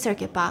out to the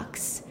circuit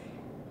box,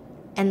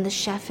 and the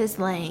chef is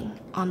laying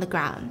on the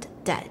ground,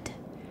 dead.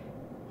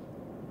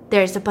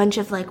 There's a bunch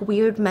of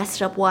weird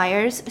messed up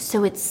wires,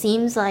 so it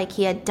seems like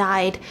he had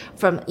died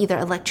from either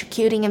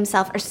electrocuting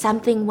himself or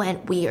something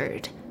went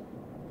weird.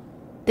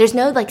 There's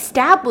no like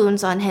stab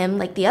wounds on him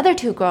like the other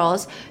two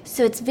girls,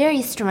 so it's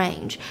very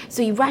strange.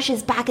 So he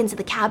rushes back into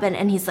the cabin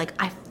and he's like,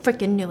 I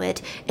freaking knew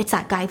it. It's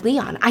that guy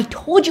Leon. I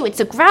told you it's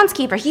the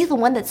groundskeeper. He's the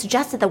one that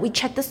suggested that we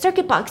check the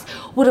circuit box.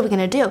 What are we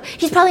gonna do?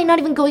 He's probably not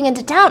even going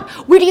into town.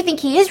 Where do you think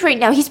he is right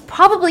now? He's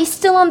probably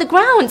still on the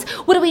grounds.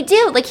 What do we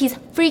do? Like, he's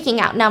freaking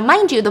out. Now,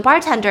 mind you, the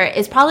bartender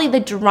is probably the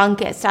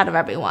drunkest out of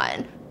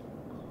everyone.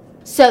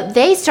 So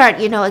they start,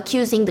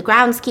 accusing the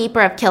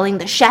groundskeeper of killing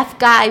the chef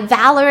guy,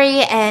 Valerie,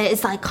 and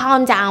it's like,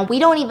 calm down. We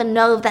don't even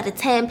know that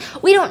it's him.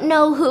 We don't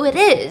know who it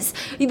is.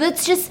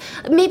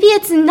 Maybe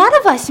it's none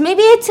of us.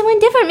 Maybe it's someone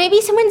different. Maybe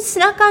someone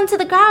snuck onto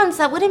the grounds.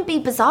 That wouldn't be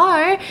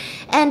bizarre.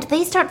 And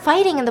they start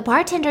fighting, and the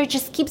bartender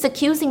just keeps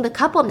accusing the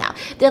couple now.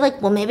 They're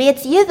like, well, maybe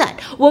it's you then.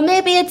 Well,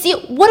 maybe it's you.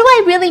 What do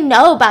I really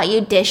know about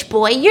you, dish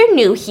boy? You're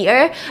new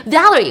here.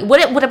 Valerie,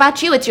 what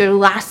about you? It's your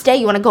last day.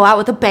 You want to go out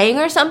with a bang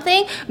or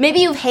something?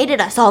 Maybe you've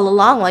hated us all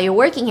along while you're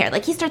working here.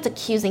 Like, he starts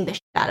accusing the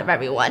shit out of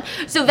everyone.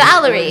 So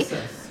Valerie,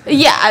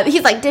 yeah,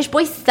 he's like, dish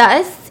boy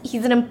sus.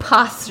 He's an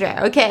imposter,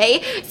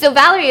 okay? So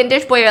Valerie and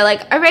dish boy are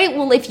like, all right,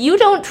 well, if you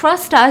don't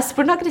trust us,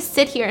 we're not going to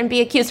sit here and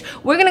be accused.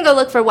 We're going to go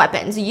look for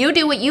weapons. You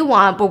do what you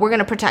want, but we're going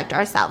to protect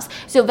ourselves.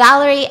 So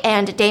Valerie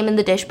and Damon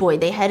the dish boy,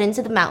 they head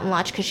into the mountain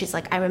lodge because she's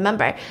like, I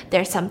remember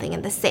there's something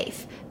in the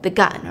safe. The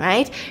gun,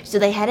 right? So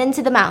they head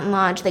into the mountain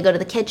lodge, they go to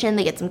the kitchen,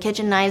 they get some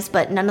kitchen knives,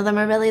 but none of them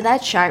are really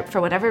that sharp for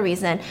whatever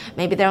reason.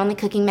 Maybe they're only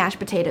cooking mashed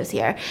potatoes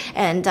here.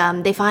 And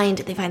they find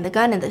the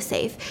gun in the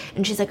safe.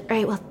 And she's like, all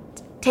right, well,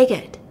 take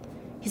it.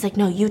 He's like,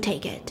 no, you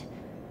take it.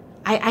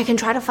 I can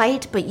try to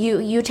fight, but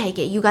you take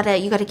it. You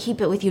gotta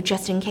keep it with you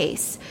just in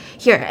case.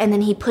 Here, and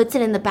then he puts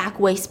it in the back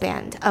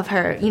waistband of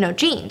her,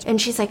 jeans.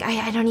 And she's like,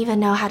 I don't even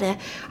know how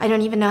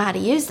to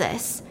use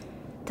this.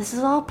 This is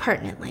all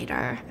pertinent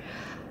later.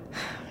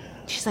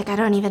 She's like, I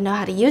don't even know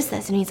how to use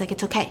this. And he's like,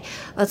 it's okay.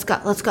 Let's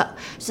go.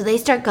 So they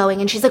start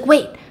going, and she's like,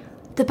 wait,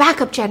 the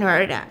backup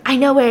generator. I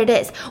know where it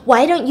is.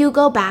 Why don't you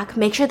go back,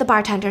 make sure the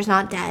bartender's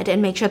not dead,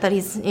 and make sure that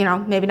he's,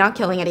 maybe not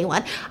killing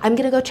anyone. I'm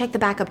going to go check the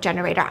backup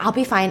generator. I'll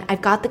be fine.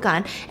 I've got the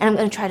gun, and I'm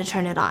going to try to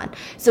turn it on.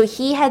 So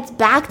he heads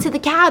back to the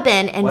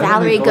cabin, and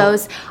Valerie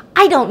goes,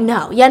 I don't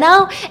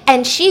know,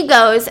 And she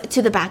goes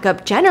to the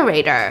backup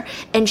generator,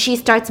 and she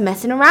starts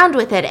messing around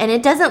with it, and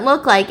it doesn't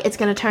look like it's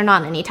going to turn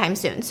on anytime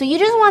soon. So you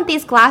just want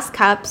these glass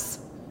cups.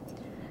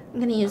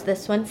 I'm going to use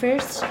this one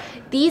first.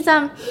 These,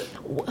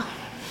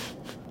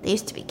 they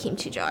used to be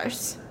kimchi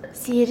jars.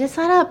 So you just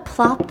want to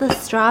plop the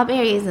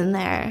strawberries in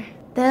there.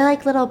 They're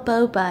like little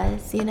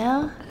bobas,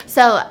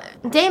 So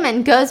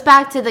Damon goes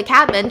back to the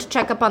cabin to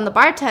check up on the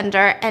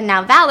bartender, and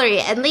now Valerie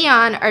and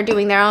Leon are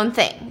doing their own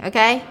thing,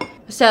 okay?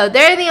 So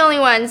they're the only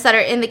ones that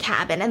are in the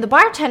cabin. And the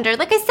bartender,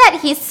 like I said,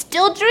 he's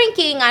still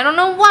drinking. I don't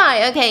know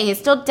why. Okay, he's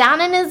still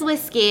down in his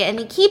whiskey, and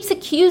he keeps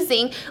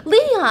accusing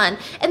Leon.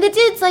 And the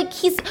dude's like,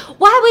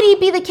 why would he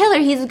be the killer?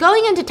 He's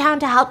going into town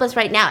to help us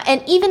right now.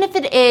 And even if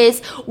it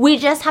is, we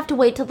just have to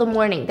wait till the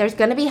morning. There's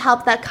going to be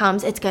help that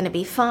comes. It's going to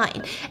be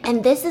fine.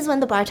 And this is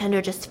when the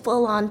bartender just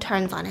full on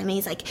turns on him.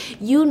 He's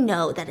like, you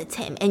know that it's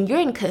him, and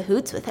you're in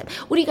cahoots with him.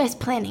 What are you guys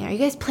planning? Are you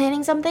guys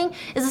planning something?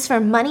 Is this for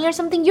money or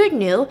something? You're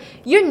new,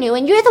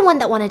 and you're the one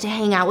that wanted to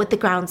hang out with the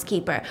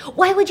groundskeeper.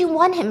 Why would you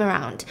want him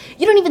around?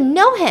 You don't even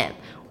know him.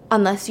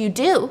 Unless you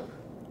do.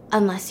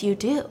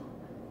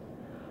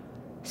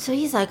 So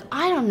he's like,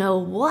 I don't know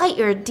what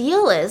your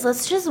deal is.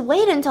 Let's just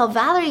wait until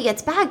Valerie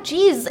gets back.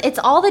 Jeez, it's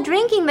all the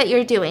drinking that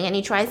you're doing. And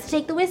he tries to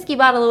take the whiskey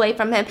bottle away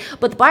from him,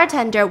 but the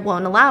bartender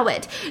won't allow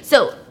it.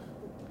 So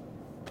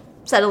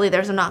suddenly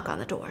there's a knock on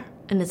the door,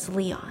 and it's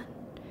Leon.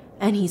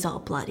 And he's all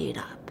bloodied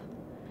up.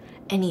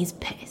 And he's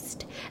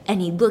pissed.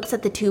 And he looks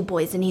at the two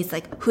boys, and he's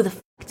like, who the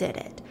f*** did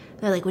it?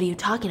 They're like, what are you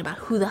talking about?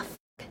 Who the f***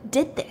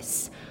 did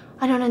this?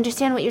 I don't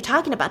understand what you're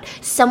talking about.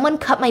 Someone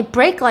cut my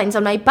brake lines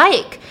on my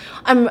bike.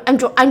 I'm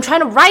trying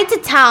to ride to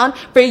town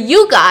for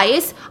you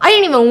guys. I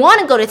didn't even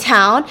want to go to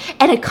town,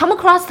 and I come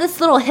across this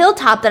little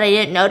hilltop that I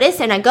didn't notice,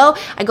 and I go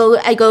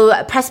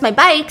press my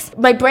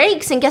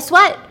brakes, and guess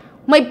what?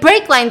 My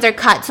brake lines are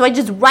cut, so I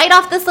just ride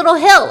off this little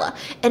hill.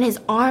 And his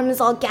arm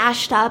is all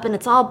gashed up, and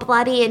it's all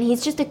bloody, and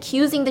he's just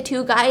accusing the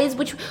two guys.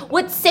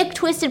 What sick,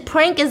 twisted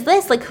prank is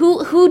this? Like,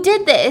 who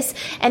did this?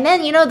 And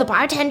then, the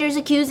bartender's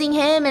accusing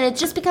him, and it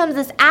just becomes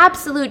this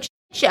absolute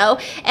show.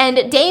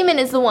 And Damon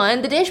is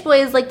the dish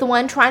boy is like the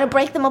one trying to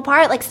break them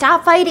apart. Like,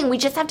 stop fighting. We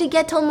just have to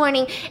get till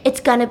morning.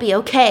 It's gonna be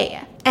okay.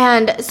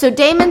 And so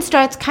Damon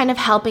starts kind of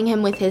helping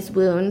him with his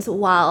wounds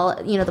while,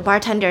 the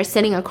bartender is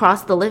sitting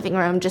across the living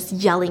room just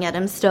yelling at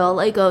him still,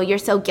 like, oh, you're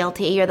so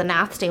guilty, you're the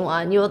nasty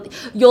one, you're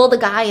the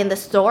guy in the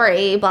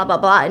story, blah, blah,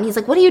 blah. And he's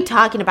like, what are you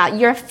talking about?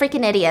 You're a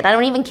freaking idiot. I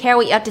don't even care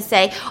what you have to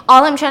say.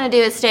 All I'm trying to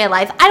do is stay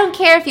alive. I don't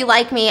care if you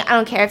like me. I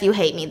don't care if you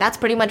hate me. That's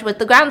pretty much what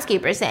the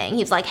groundskeeper is saying.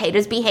 He's like,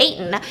 haters be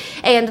hating.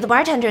 And the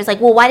bartender is like,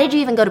 well, why did you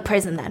even go to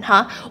prison then,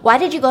 huh? Why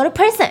did you go to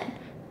prison?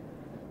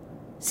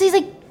 So he's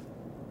like,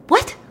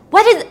 what?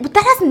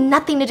 That has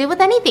nothing to do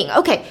with anything.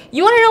 Okay,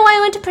 you want to know why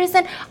I went to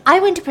prison? I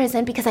went to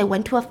prison because I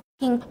went to a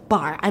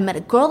bar. I met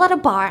a girl at a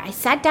bar. I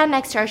sat down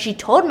next to her. She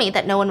told me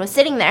that no one was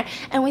sitting there,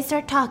 and we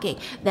start talking.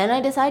 Then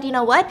I decide, you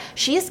know what?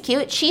 She's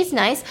cute. She's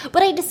nice.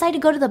 But I decide to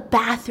go to the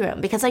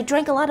bathroom because I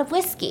drank a lot of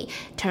whiskey.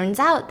 Turns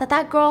out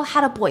that girl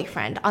had a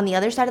boyfriend on the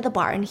other side of the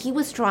bar, and he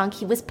was drunk.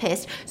 He was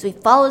pissed. So he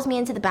follows me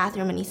into the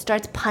bathroom, and he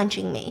starts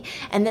punching me.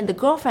 And then the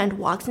girlfriend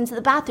walks into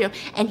the bathroom,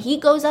 and he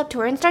goes up to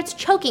her and starts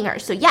choking her.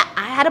 So yeah,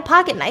 I had a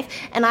pocket knife,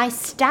 and I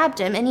stabbed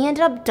him, and he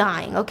ended up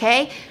dying,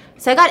 okay?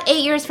 So I got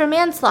 8 years for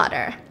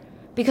manslaughter.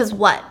 Because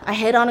what? I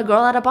hit on a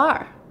girl at a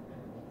bar.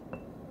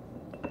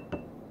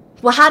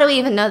 Well, how do we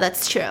even know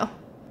that's true?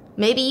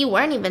 Maybe you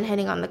weren't even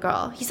hitting on the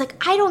girl. He's like,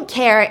 I don't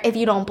care if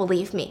you don't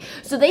believe me.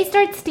 So they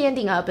start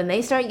standing up and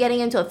they start getting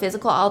into a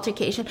physical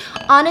altercation.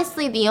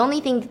 Honestly, the only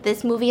thing that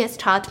this movie has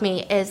taught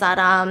me is that,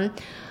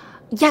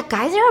 yeah,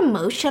 guys are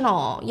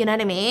emotional. You know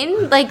what I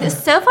mean? Like,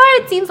 so far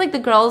it seems like the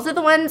girls are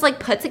the ones, like,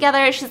 put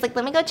together. She's like,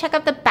 let me go check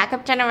out the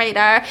backup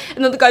generator.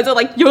 And then the guys are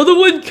like, you're the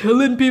one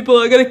killing people.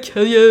 I gotta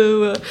kill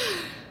you.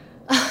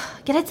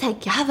 Get it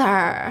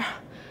together.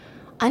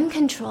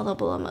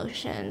 Uncontrollable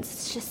emotions.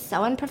 It's just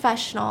so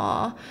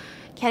unprofessional.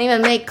 Can't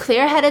even make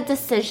clear-headed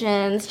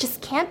decisions.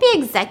 Just can't be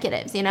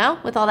executives, you know?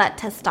 With all that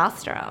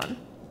testosterone.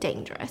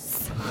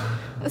 Dangerous.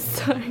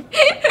 Sorry.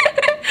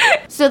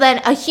 So then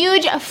a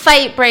huge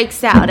fight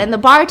breaks out, and the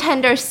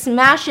bartender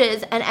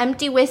smashes an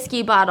empty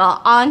whiskey bottle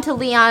onto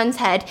Leon's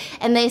head,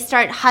 and they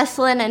start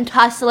hustling and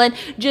tussling,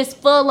 just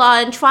full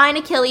on trying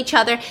to kill each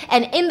other.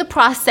 And in the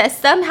process,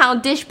 somehow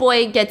Dish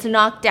Boy gets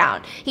knocked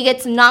down. He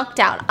gets knocked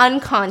out,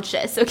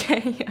 unconscious.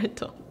 Okay, I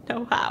don't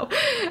know how.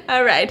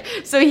 All right,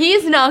 so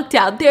he's knocked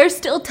out. They're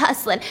still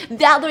tussling.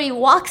 Valerie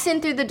walks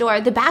in through the door.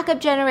 The backup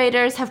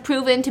generators have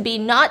proven to be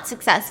not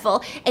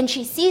successful, and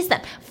she sees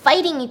them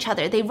fighting each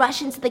other. They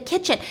rush into the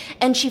kitchen,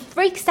 and she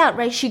freaks out,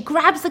 right? She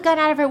grabs the gun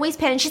out of her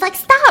waistband, and she's like,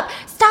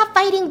 stop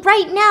fighting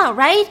right now,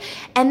 right?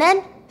 And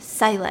then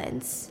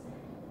silence.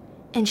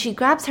 And she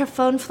grabs her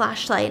phone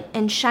flashlight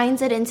and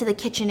shines it into the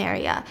kitchen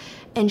area,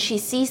 and she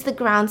sees the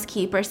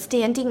groundskeeper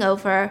standing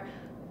over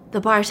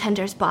the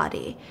bartender's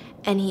body,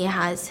 and he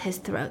has his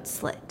throat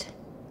slit.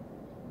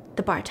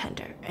 The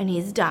bartender, and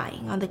he's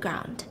dying on the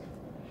ground.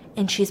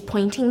 And she's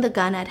pointing the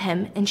gun at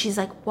him, and she's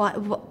like,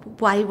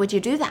 why would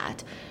you do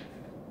that?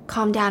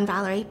 Calm down,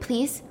 Valerie,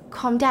 please.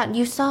 Calm down.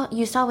 You saw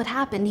what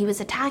happened. He was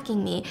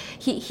attacking me.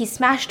 He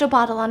smashed a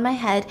bottle on my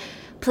head.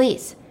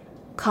 Please,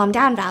 calm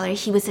down, Valerie.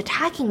 He was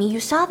attacking me. You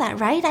saw that,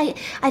 right?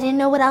 I didn't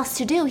know what else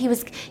to do. He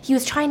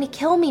was trying to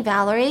kill me,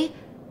 Valerie.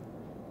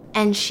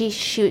 And she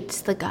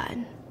shoots the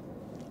gun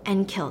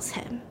and kills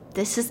him.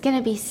 This is going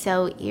to be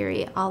so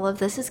eerie. All of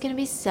this is going to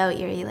be so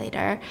eerie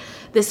later.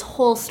 This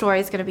whole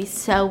story is going to be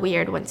so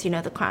weird once you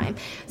know the crime.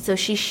 So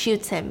she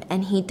shoots him,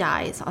 and he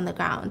dies on the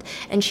ground.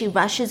 And she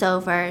rushes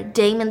over.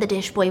 Damon, the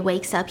dish boy,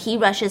 wakes up. He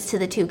rushes to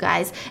the two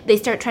guys. They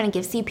start trying to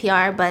give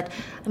CPR, but,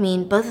 I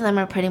mean, both of them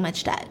are pretty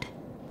much dead.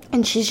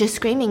 And she's just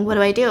screaming, what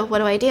do I do? What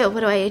do I do?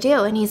 What do I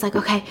do? And he's like,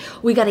 okay,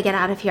 we got to get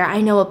out of here.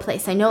 I know a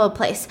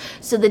place.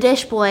 So the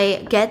dish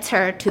boy gets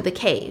her to the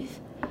cave.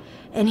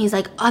 And he's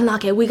like,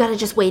 unlock it. We gotta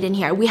just wait in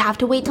here. We have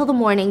to wait till the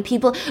morning.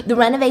 The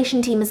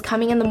renovation team is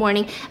coming in the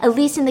morning. At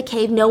least in the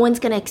cave, no one's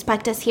gonna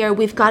expect us here.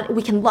 We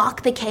can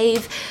lock the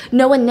cave.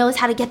 No one knows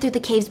how to get through the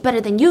caves better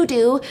than you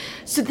do.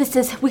 So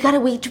we gotta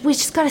wait. We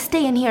just gotta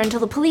stay in here until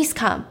the police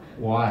come.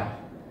 Why?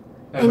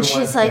 And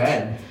she's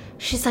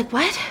like,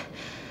 what?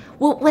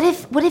 Well, what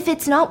if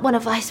it's not one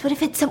of us? What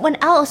if it's someone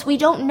else? We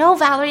don't know,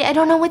 Valerie. I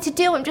don't know what to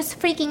do. I'm just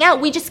freaking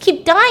out. We just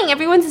keep dying.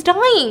 Everyone's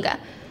dying.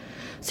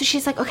 So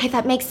she's like, okay,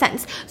 that makes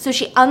sense. So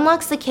she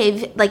unlocks the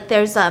cave, like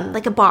there's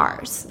like a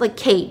bars, like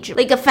cage,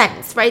 like a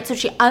fence, right? So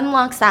she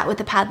unlocks that with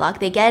a padlock.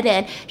 They get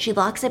in, she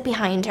locks it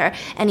behind her,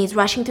 and he's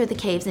rushing through the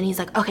caves, and he's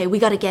like, okay, we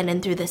gotta get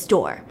in through this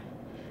door.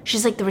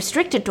 She's like, the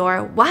restricted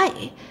door?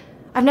 Why?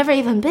 I've never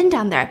even been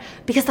down there,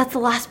 because that's the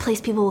last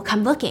place people will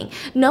come looking.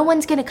 No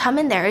one's gonna come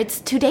in there.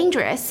 It's too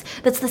dangerous.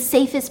 That's the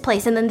safest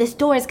place, and then this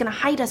door is gonna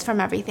hide us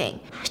from everything.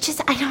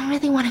 I don't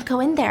really want to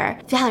go in there.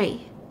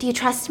 Valerie, do you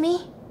trust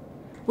me?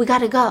 We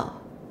gotta go.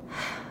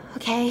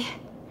 Okay,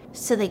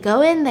 so they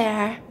go in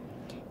there,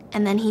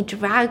 and then he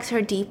drags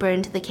her deeper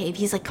into the cave.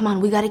 He's like, come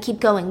on, we gotta keep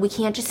going. We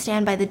can't just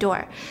stand by the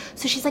door.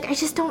 So she's like,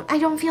 I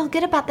don't feel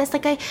good about this.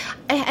 Like,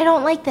 I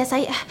don't like this.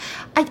 I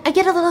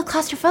get a little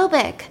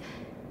claustrophobic.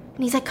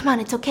 And he's like, come on,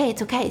 it's okay.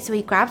 So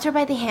he grabs her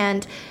by the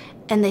hand,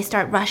 and they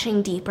start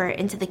rushing deeper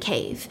into the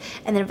cave.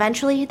 And then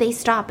eventually they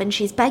stop, and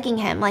she's begging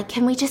him, like,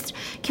 can we just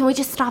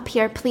stop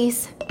here,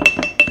 please?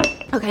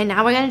 Okay,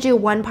 now we're gonna do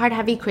 1 part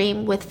heavy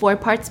cream with 4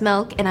 parts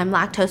milk, and I'm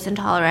lactose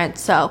intolerant,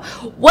 so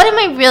what am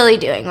I really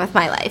doing with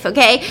my life,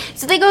 okay?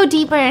 So they go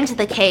deeper into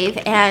the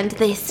cave, and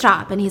they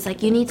stop, and he's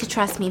like, you need to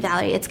trust me,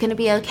 Valerie, it's gonna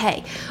be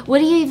okay. What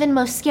are you even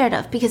most scared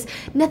of? Because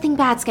nothing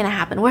bad's gonna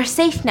happen, we're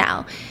safe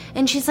now.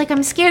 And she's like,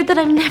 I'm scared that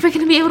I'm never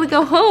gonna be able to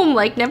go home,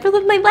 like, never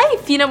live my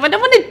life, you know, I don't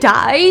wanna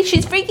die.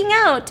 She's freaking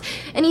out.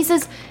 And he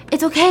says,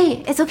 it's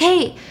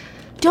okay.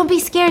 Don't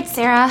be scared,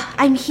 Sarah,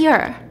 I'm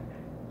here.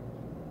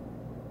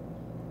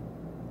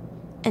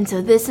 And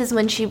so this is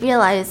when she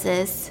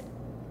realizes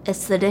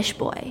it's the dish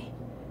boy.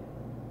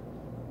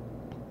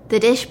 The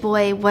dish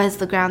boy was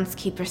the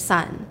groundskeeper's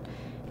son,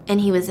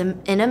 and he was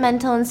in a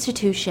mental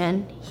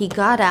institution. He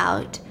got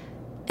out,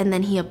 and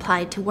then he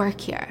applied to work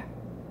here.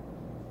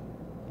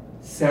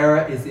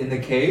 Sarah is in the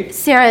cave?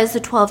 Sarah is the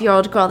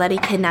 12-year-old girl that he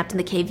kidnapped in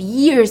the cave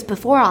years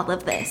before all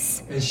of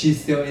this. And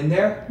she's still in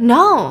there?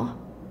 No,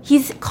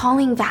 he's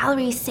calling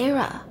Valerie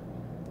Sarah.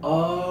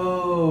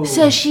 Oh.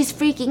 So she's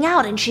freaking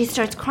out and she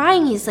starts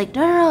crying. He's like,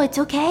 no, it's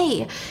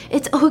okay.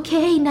 It's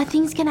okay.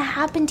 Nothing's gonna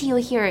happen to you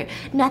here.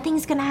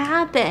 Nothing's gonna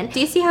happen. Do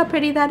you see how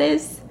pretty that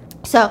is?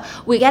 So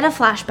we get a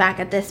flashback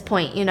at this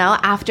point,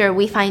 after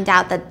we find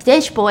out that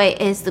Dish Boy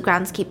is the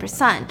groundskeeper's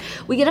son.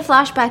 We get a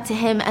flashback to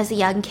him as a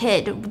young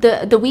kid,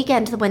 the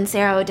weekend when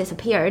Sarah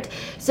disappeared.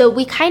 So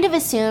we kind of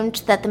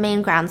assumed that the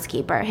main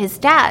groundskeeper, his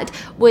dad,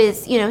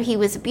 was, he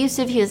was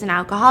abusive, he was an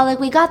alcoholic.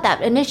 We got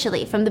that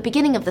initially from the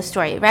beginning of the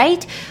story,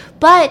 right?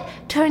 But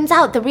turns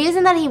out the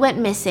reason that he went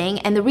missing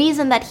and the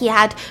reason that he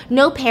had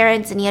no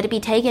parents and he had to be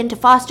taken to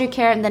foster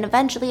care and then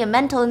eventually a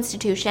mental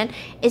institution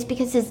is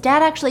because his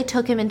dad actually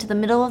took him into the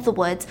middle of the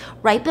woods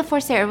right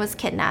before Sarah was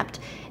kidnapped.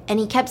 And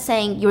he kept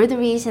saying, you're the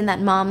reason that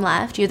mom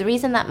left. You're the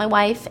reason that my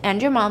wife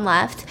and your mom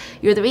left.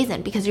 You're the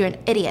reason because you're an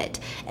idiot.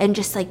 And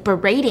just like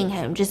berating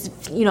him,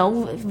 just,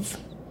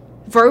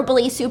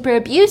 verbally super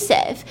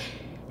abusive.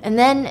 And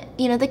then,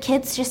 the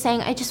kid's just saying,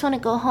 I just want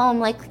to go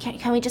home. Like,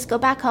 can we just go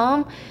back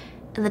home?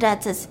 And the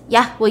dad says,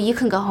 yeah, well, you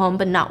can go home,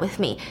 but not with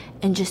me.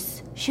 And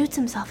just shoots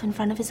himself in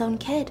front of his own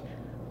kid,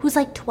 who's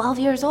like 12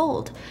 years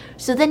old.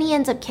 So then he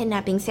ends up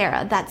kidnapping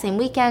Sarah that same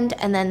weekend,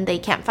 and then they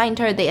can't find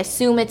her. They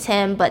assume it's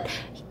him, but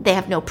they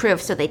have no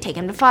proof, so they take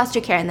him to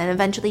foster care and then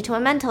eventually to a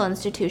mental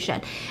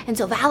institution. And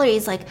so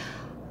Valerie's like,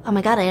 oh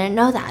my God, I didn't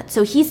know that.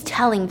 So he's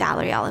telling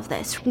Valerie all of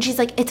this. And she's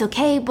like, it's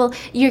okay, well,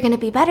 you're gonna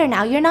be better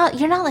now. You're not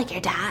like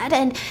your dad.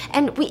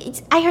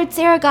 I heard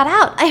Sarah got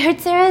out. I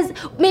heard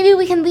maybe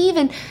we can leave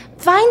and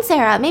find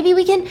Sarah. Maybe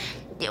we can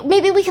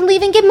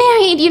leave and get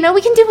married,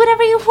 we can do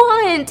whatever you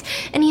want.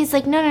 And he's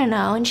like,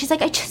 no. And she's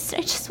like, I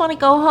just want to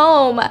go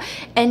home.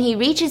 And he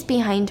reaches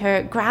behind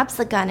her, grabs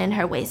the gun in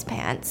her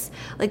waistpants,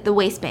 like the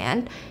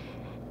waistband.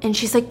 And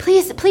she's like,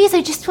 please,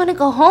 I just want to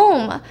go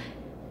home.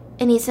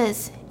 And he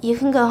says, you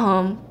can go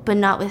home, but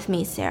not with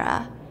me,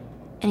 Sarah.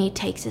 And he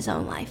takes his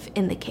own life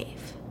in the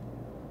cave.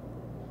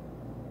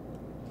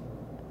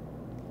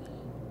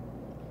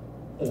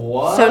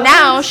 What? So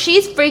now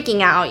she's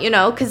freaking out,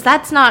 because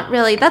that's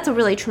a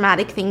really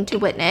traumatic thing to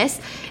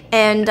witness.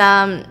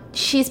 And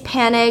she's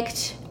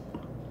panicked.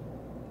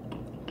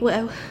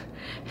 Well,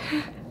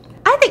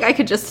 I think I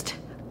could just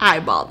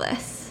eyeball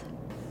this.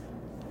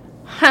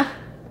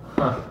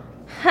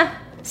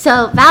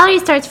 So Valerie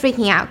starts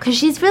freaking out because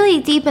she's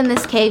really deep in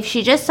this cave.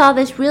 She just saw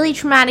this really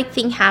traumatic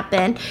thing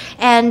happen.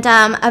 And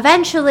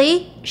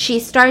eventually she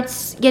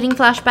starts getting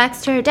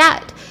flashbacks to her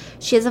dad.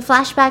 She has a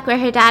flashback where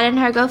her dad and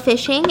her go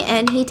fishing,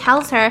 and he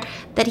tells her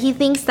that he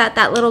thinks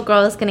that little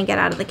girl is going to get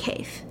out of the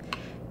cave.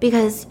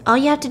 Because all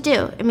you have to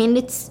do,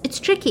 it's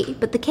tricky,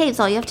 but the caves,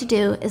 all you have to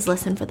do is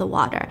listen for the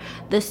water.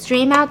 The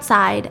stream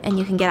outside, and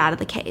you can get out of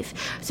the cave.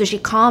 So she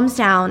calms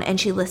down, and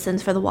she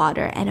listens for the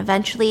water, and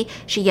eventually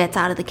she gets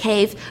out of the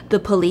cave,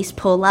 the police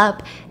pull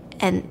up,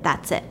 and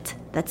that's it.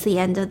 That's the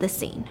end of the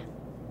scene.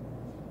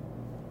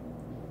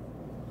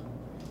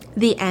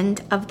 The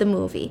end of the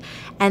movie.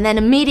 And then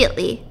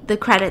immediately the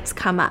credits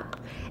come up.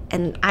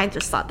 And I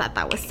just thought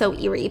that was so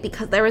eerie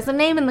because there was a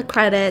name in the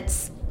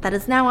credits that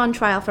is now on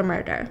trial for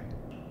murder.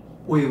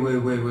 Wait. What?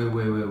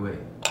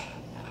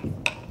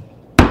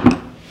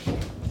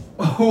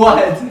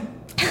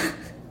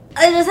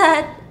 I just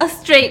had a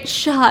straight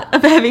shot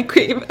of heavy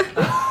cream.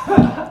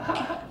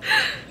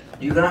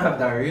 You're gonna have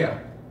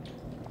diarrhea.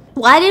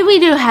 Why did we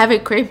do heavy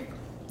cream?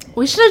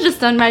 We should have just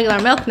done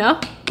regular milk, no?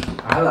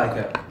 I like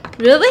it.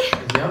 Really?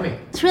 It's yummy.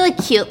 It's really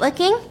cute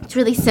looking. It's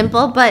really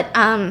simple, but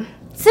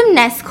some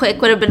Nesquik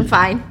would have been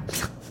fine.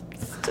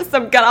 Just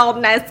some good old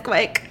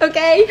Nesquik,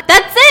 okay?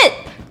 That's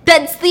it.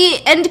 That's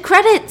the end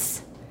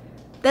credits.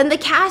 Then the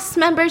cast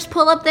members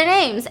pull up their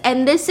names,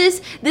 and this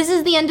is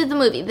the end of the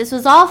movie. This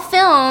was all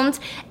filmed,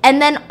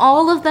 and then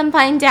all of them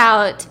find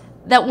out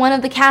that one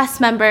of the cast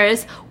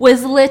members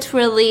was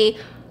literally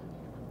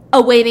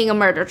awaiting a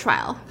murder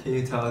trial. Can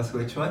you tell us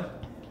which one?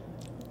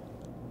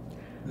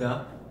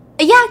 No?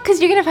 Yeah, because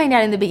you're going to find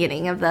out in the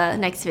beginning of the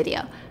next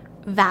video.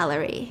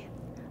 Valerie.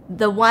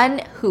 The one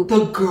who...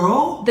 The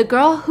girl? The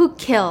girl who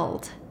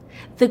killed.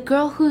 The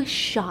girl who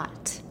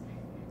shot.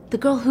 The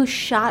girl who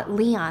shot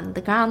Leon,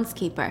 the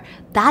groundskeeper.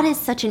 That is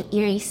such an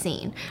eerie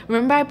scene.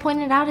 Remember I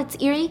pointed out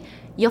it's eerie?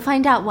 You'll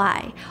find out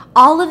why.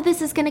 All of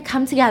this is going to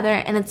come together,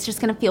 and it's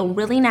just going to feel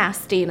really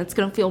nasty, and it's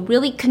going to feel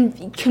really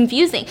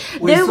confusing.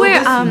 Wait, so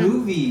this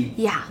movie,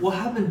 yeah. What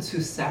happened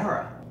to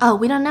Sarah? Oh,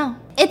 we don't know.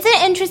 It's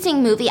an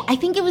interesting movie. I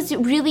think it was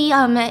really,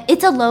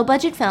 it's a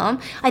low-budget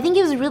film. I think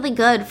it was really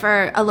good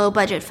for a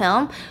low-budget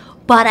film.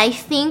 But I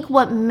think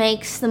what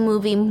makes the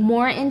movie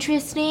more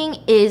interesting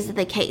is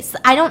the case.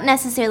 I don't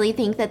necessarily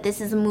think that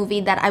this is a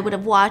movie that I would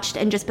have watched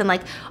and just been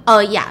like, oh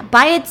yeah,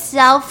 by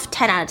itself,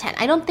 10 out of 10.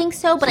 I don't think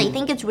so, but I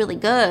think it's really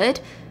good.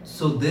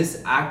 So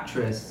this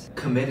actress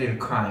committed a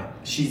crime.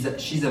 She's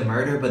a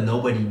murderer, but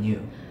nobody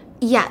knew.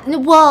 Yeah,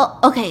 well,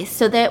 okay,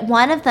 so that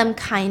one of them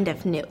kind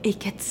of knew. It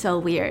gets so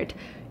weird.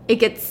 She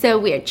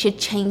had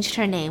changed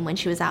her name when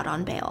she was out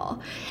on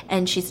bail,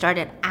 and she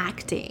started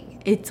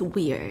acting. It's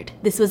weird.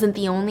 This wasn't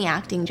the only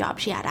acting job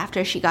she had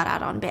after she got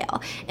out on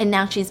bail, and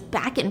now she's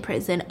back in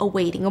prison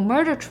awaiting a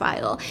murder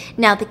trial.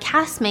 Now, the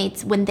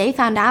castmates, when they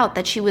found out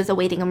that she was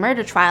awaiting a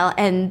murder trial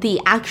and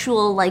the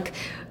actual,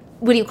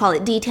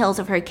 details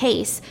of her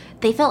case,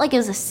 they felt like it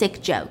was a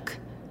sick joke.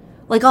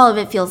 Like, all of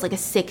it feels like a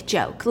sick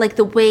joke. Like,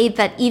 the way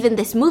that even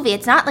this movie,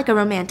 it's not like a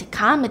romantic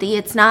comedy.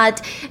 It's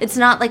not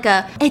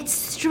it's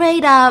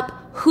straight up,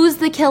 who's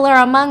the killer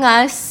among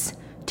us?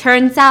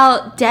 Turns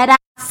out, dead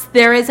ass,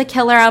 there is a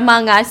killer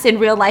among us in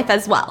real life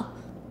as well.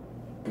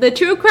 The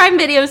true crime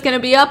video is going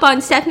to be up on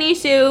Stephanie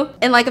Sue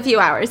in like a few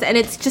hours, and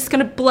it's just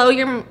going to blow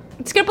your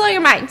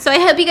mind. So I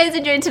hope you guys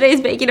enjoyed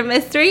today's Baking a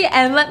Mystery,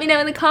 and let me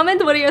know in the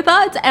comments what are your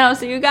thoughts, and I'll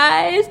see you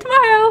guys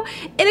tomorrow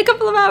in a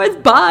couple of hours.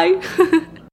 Bye!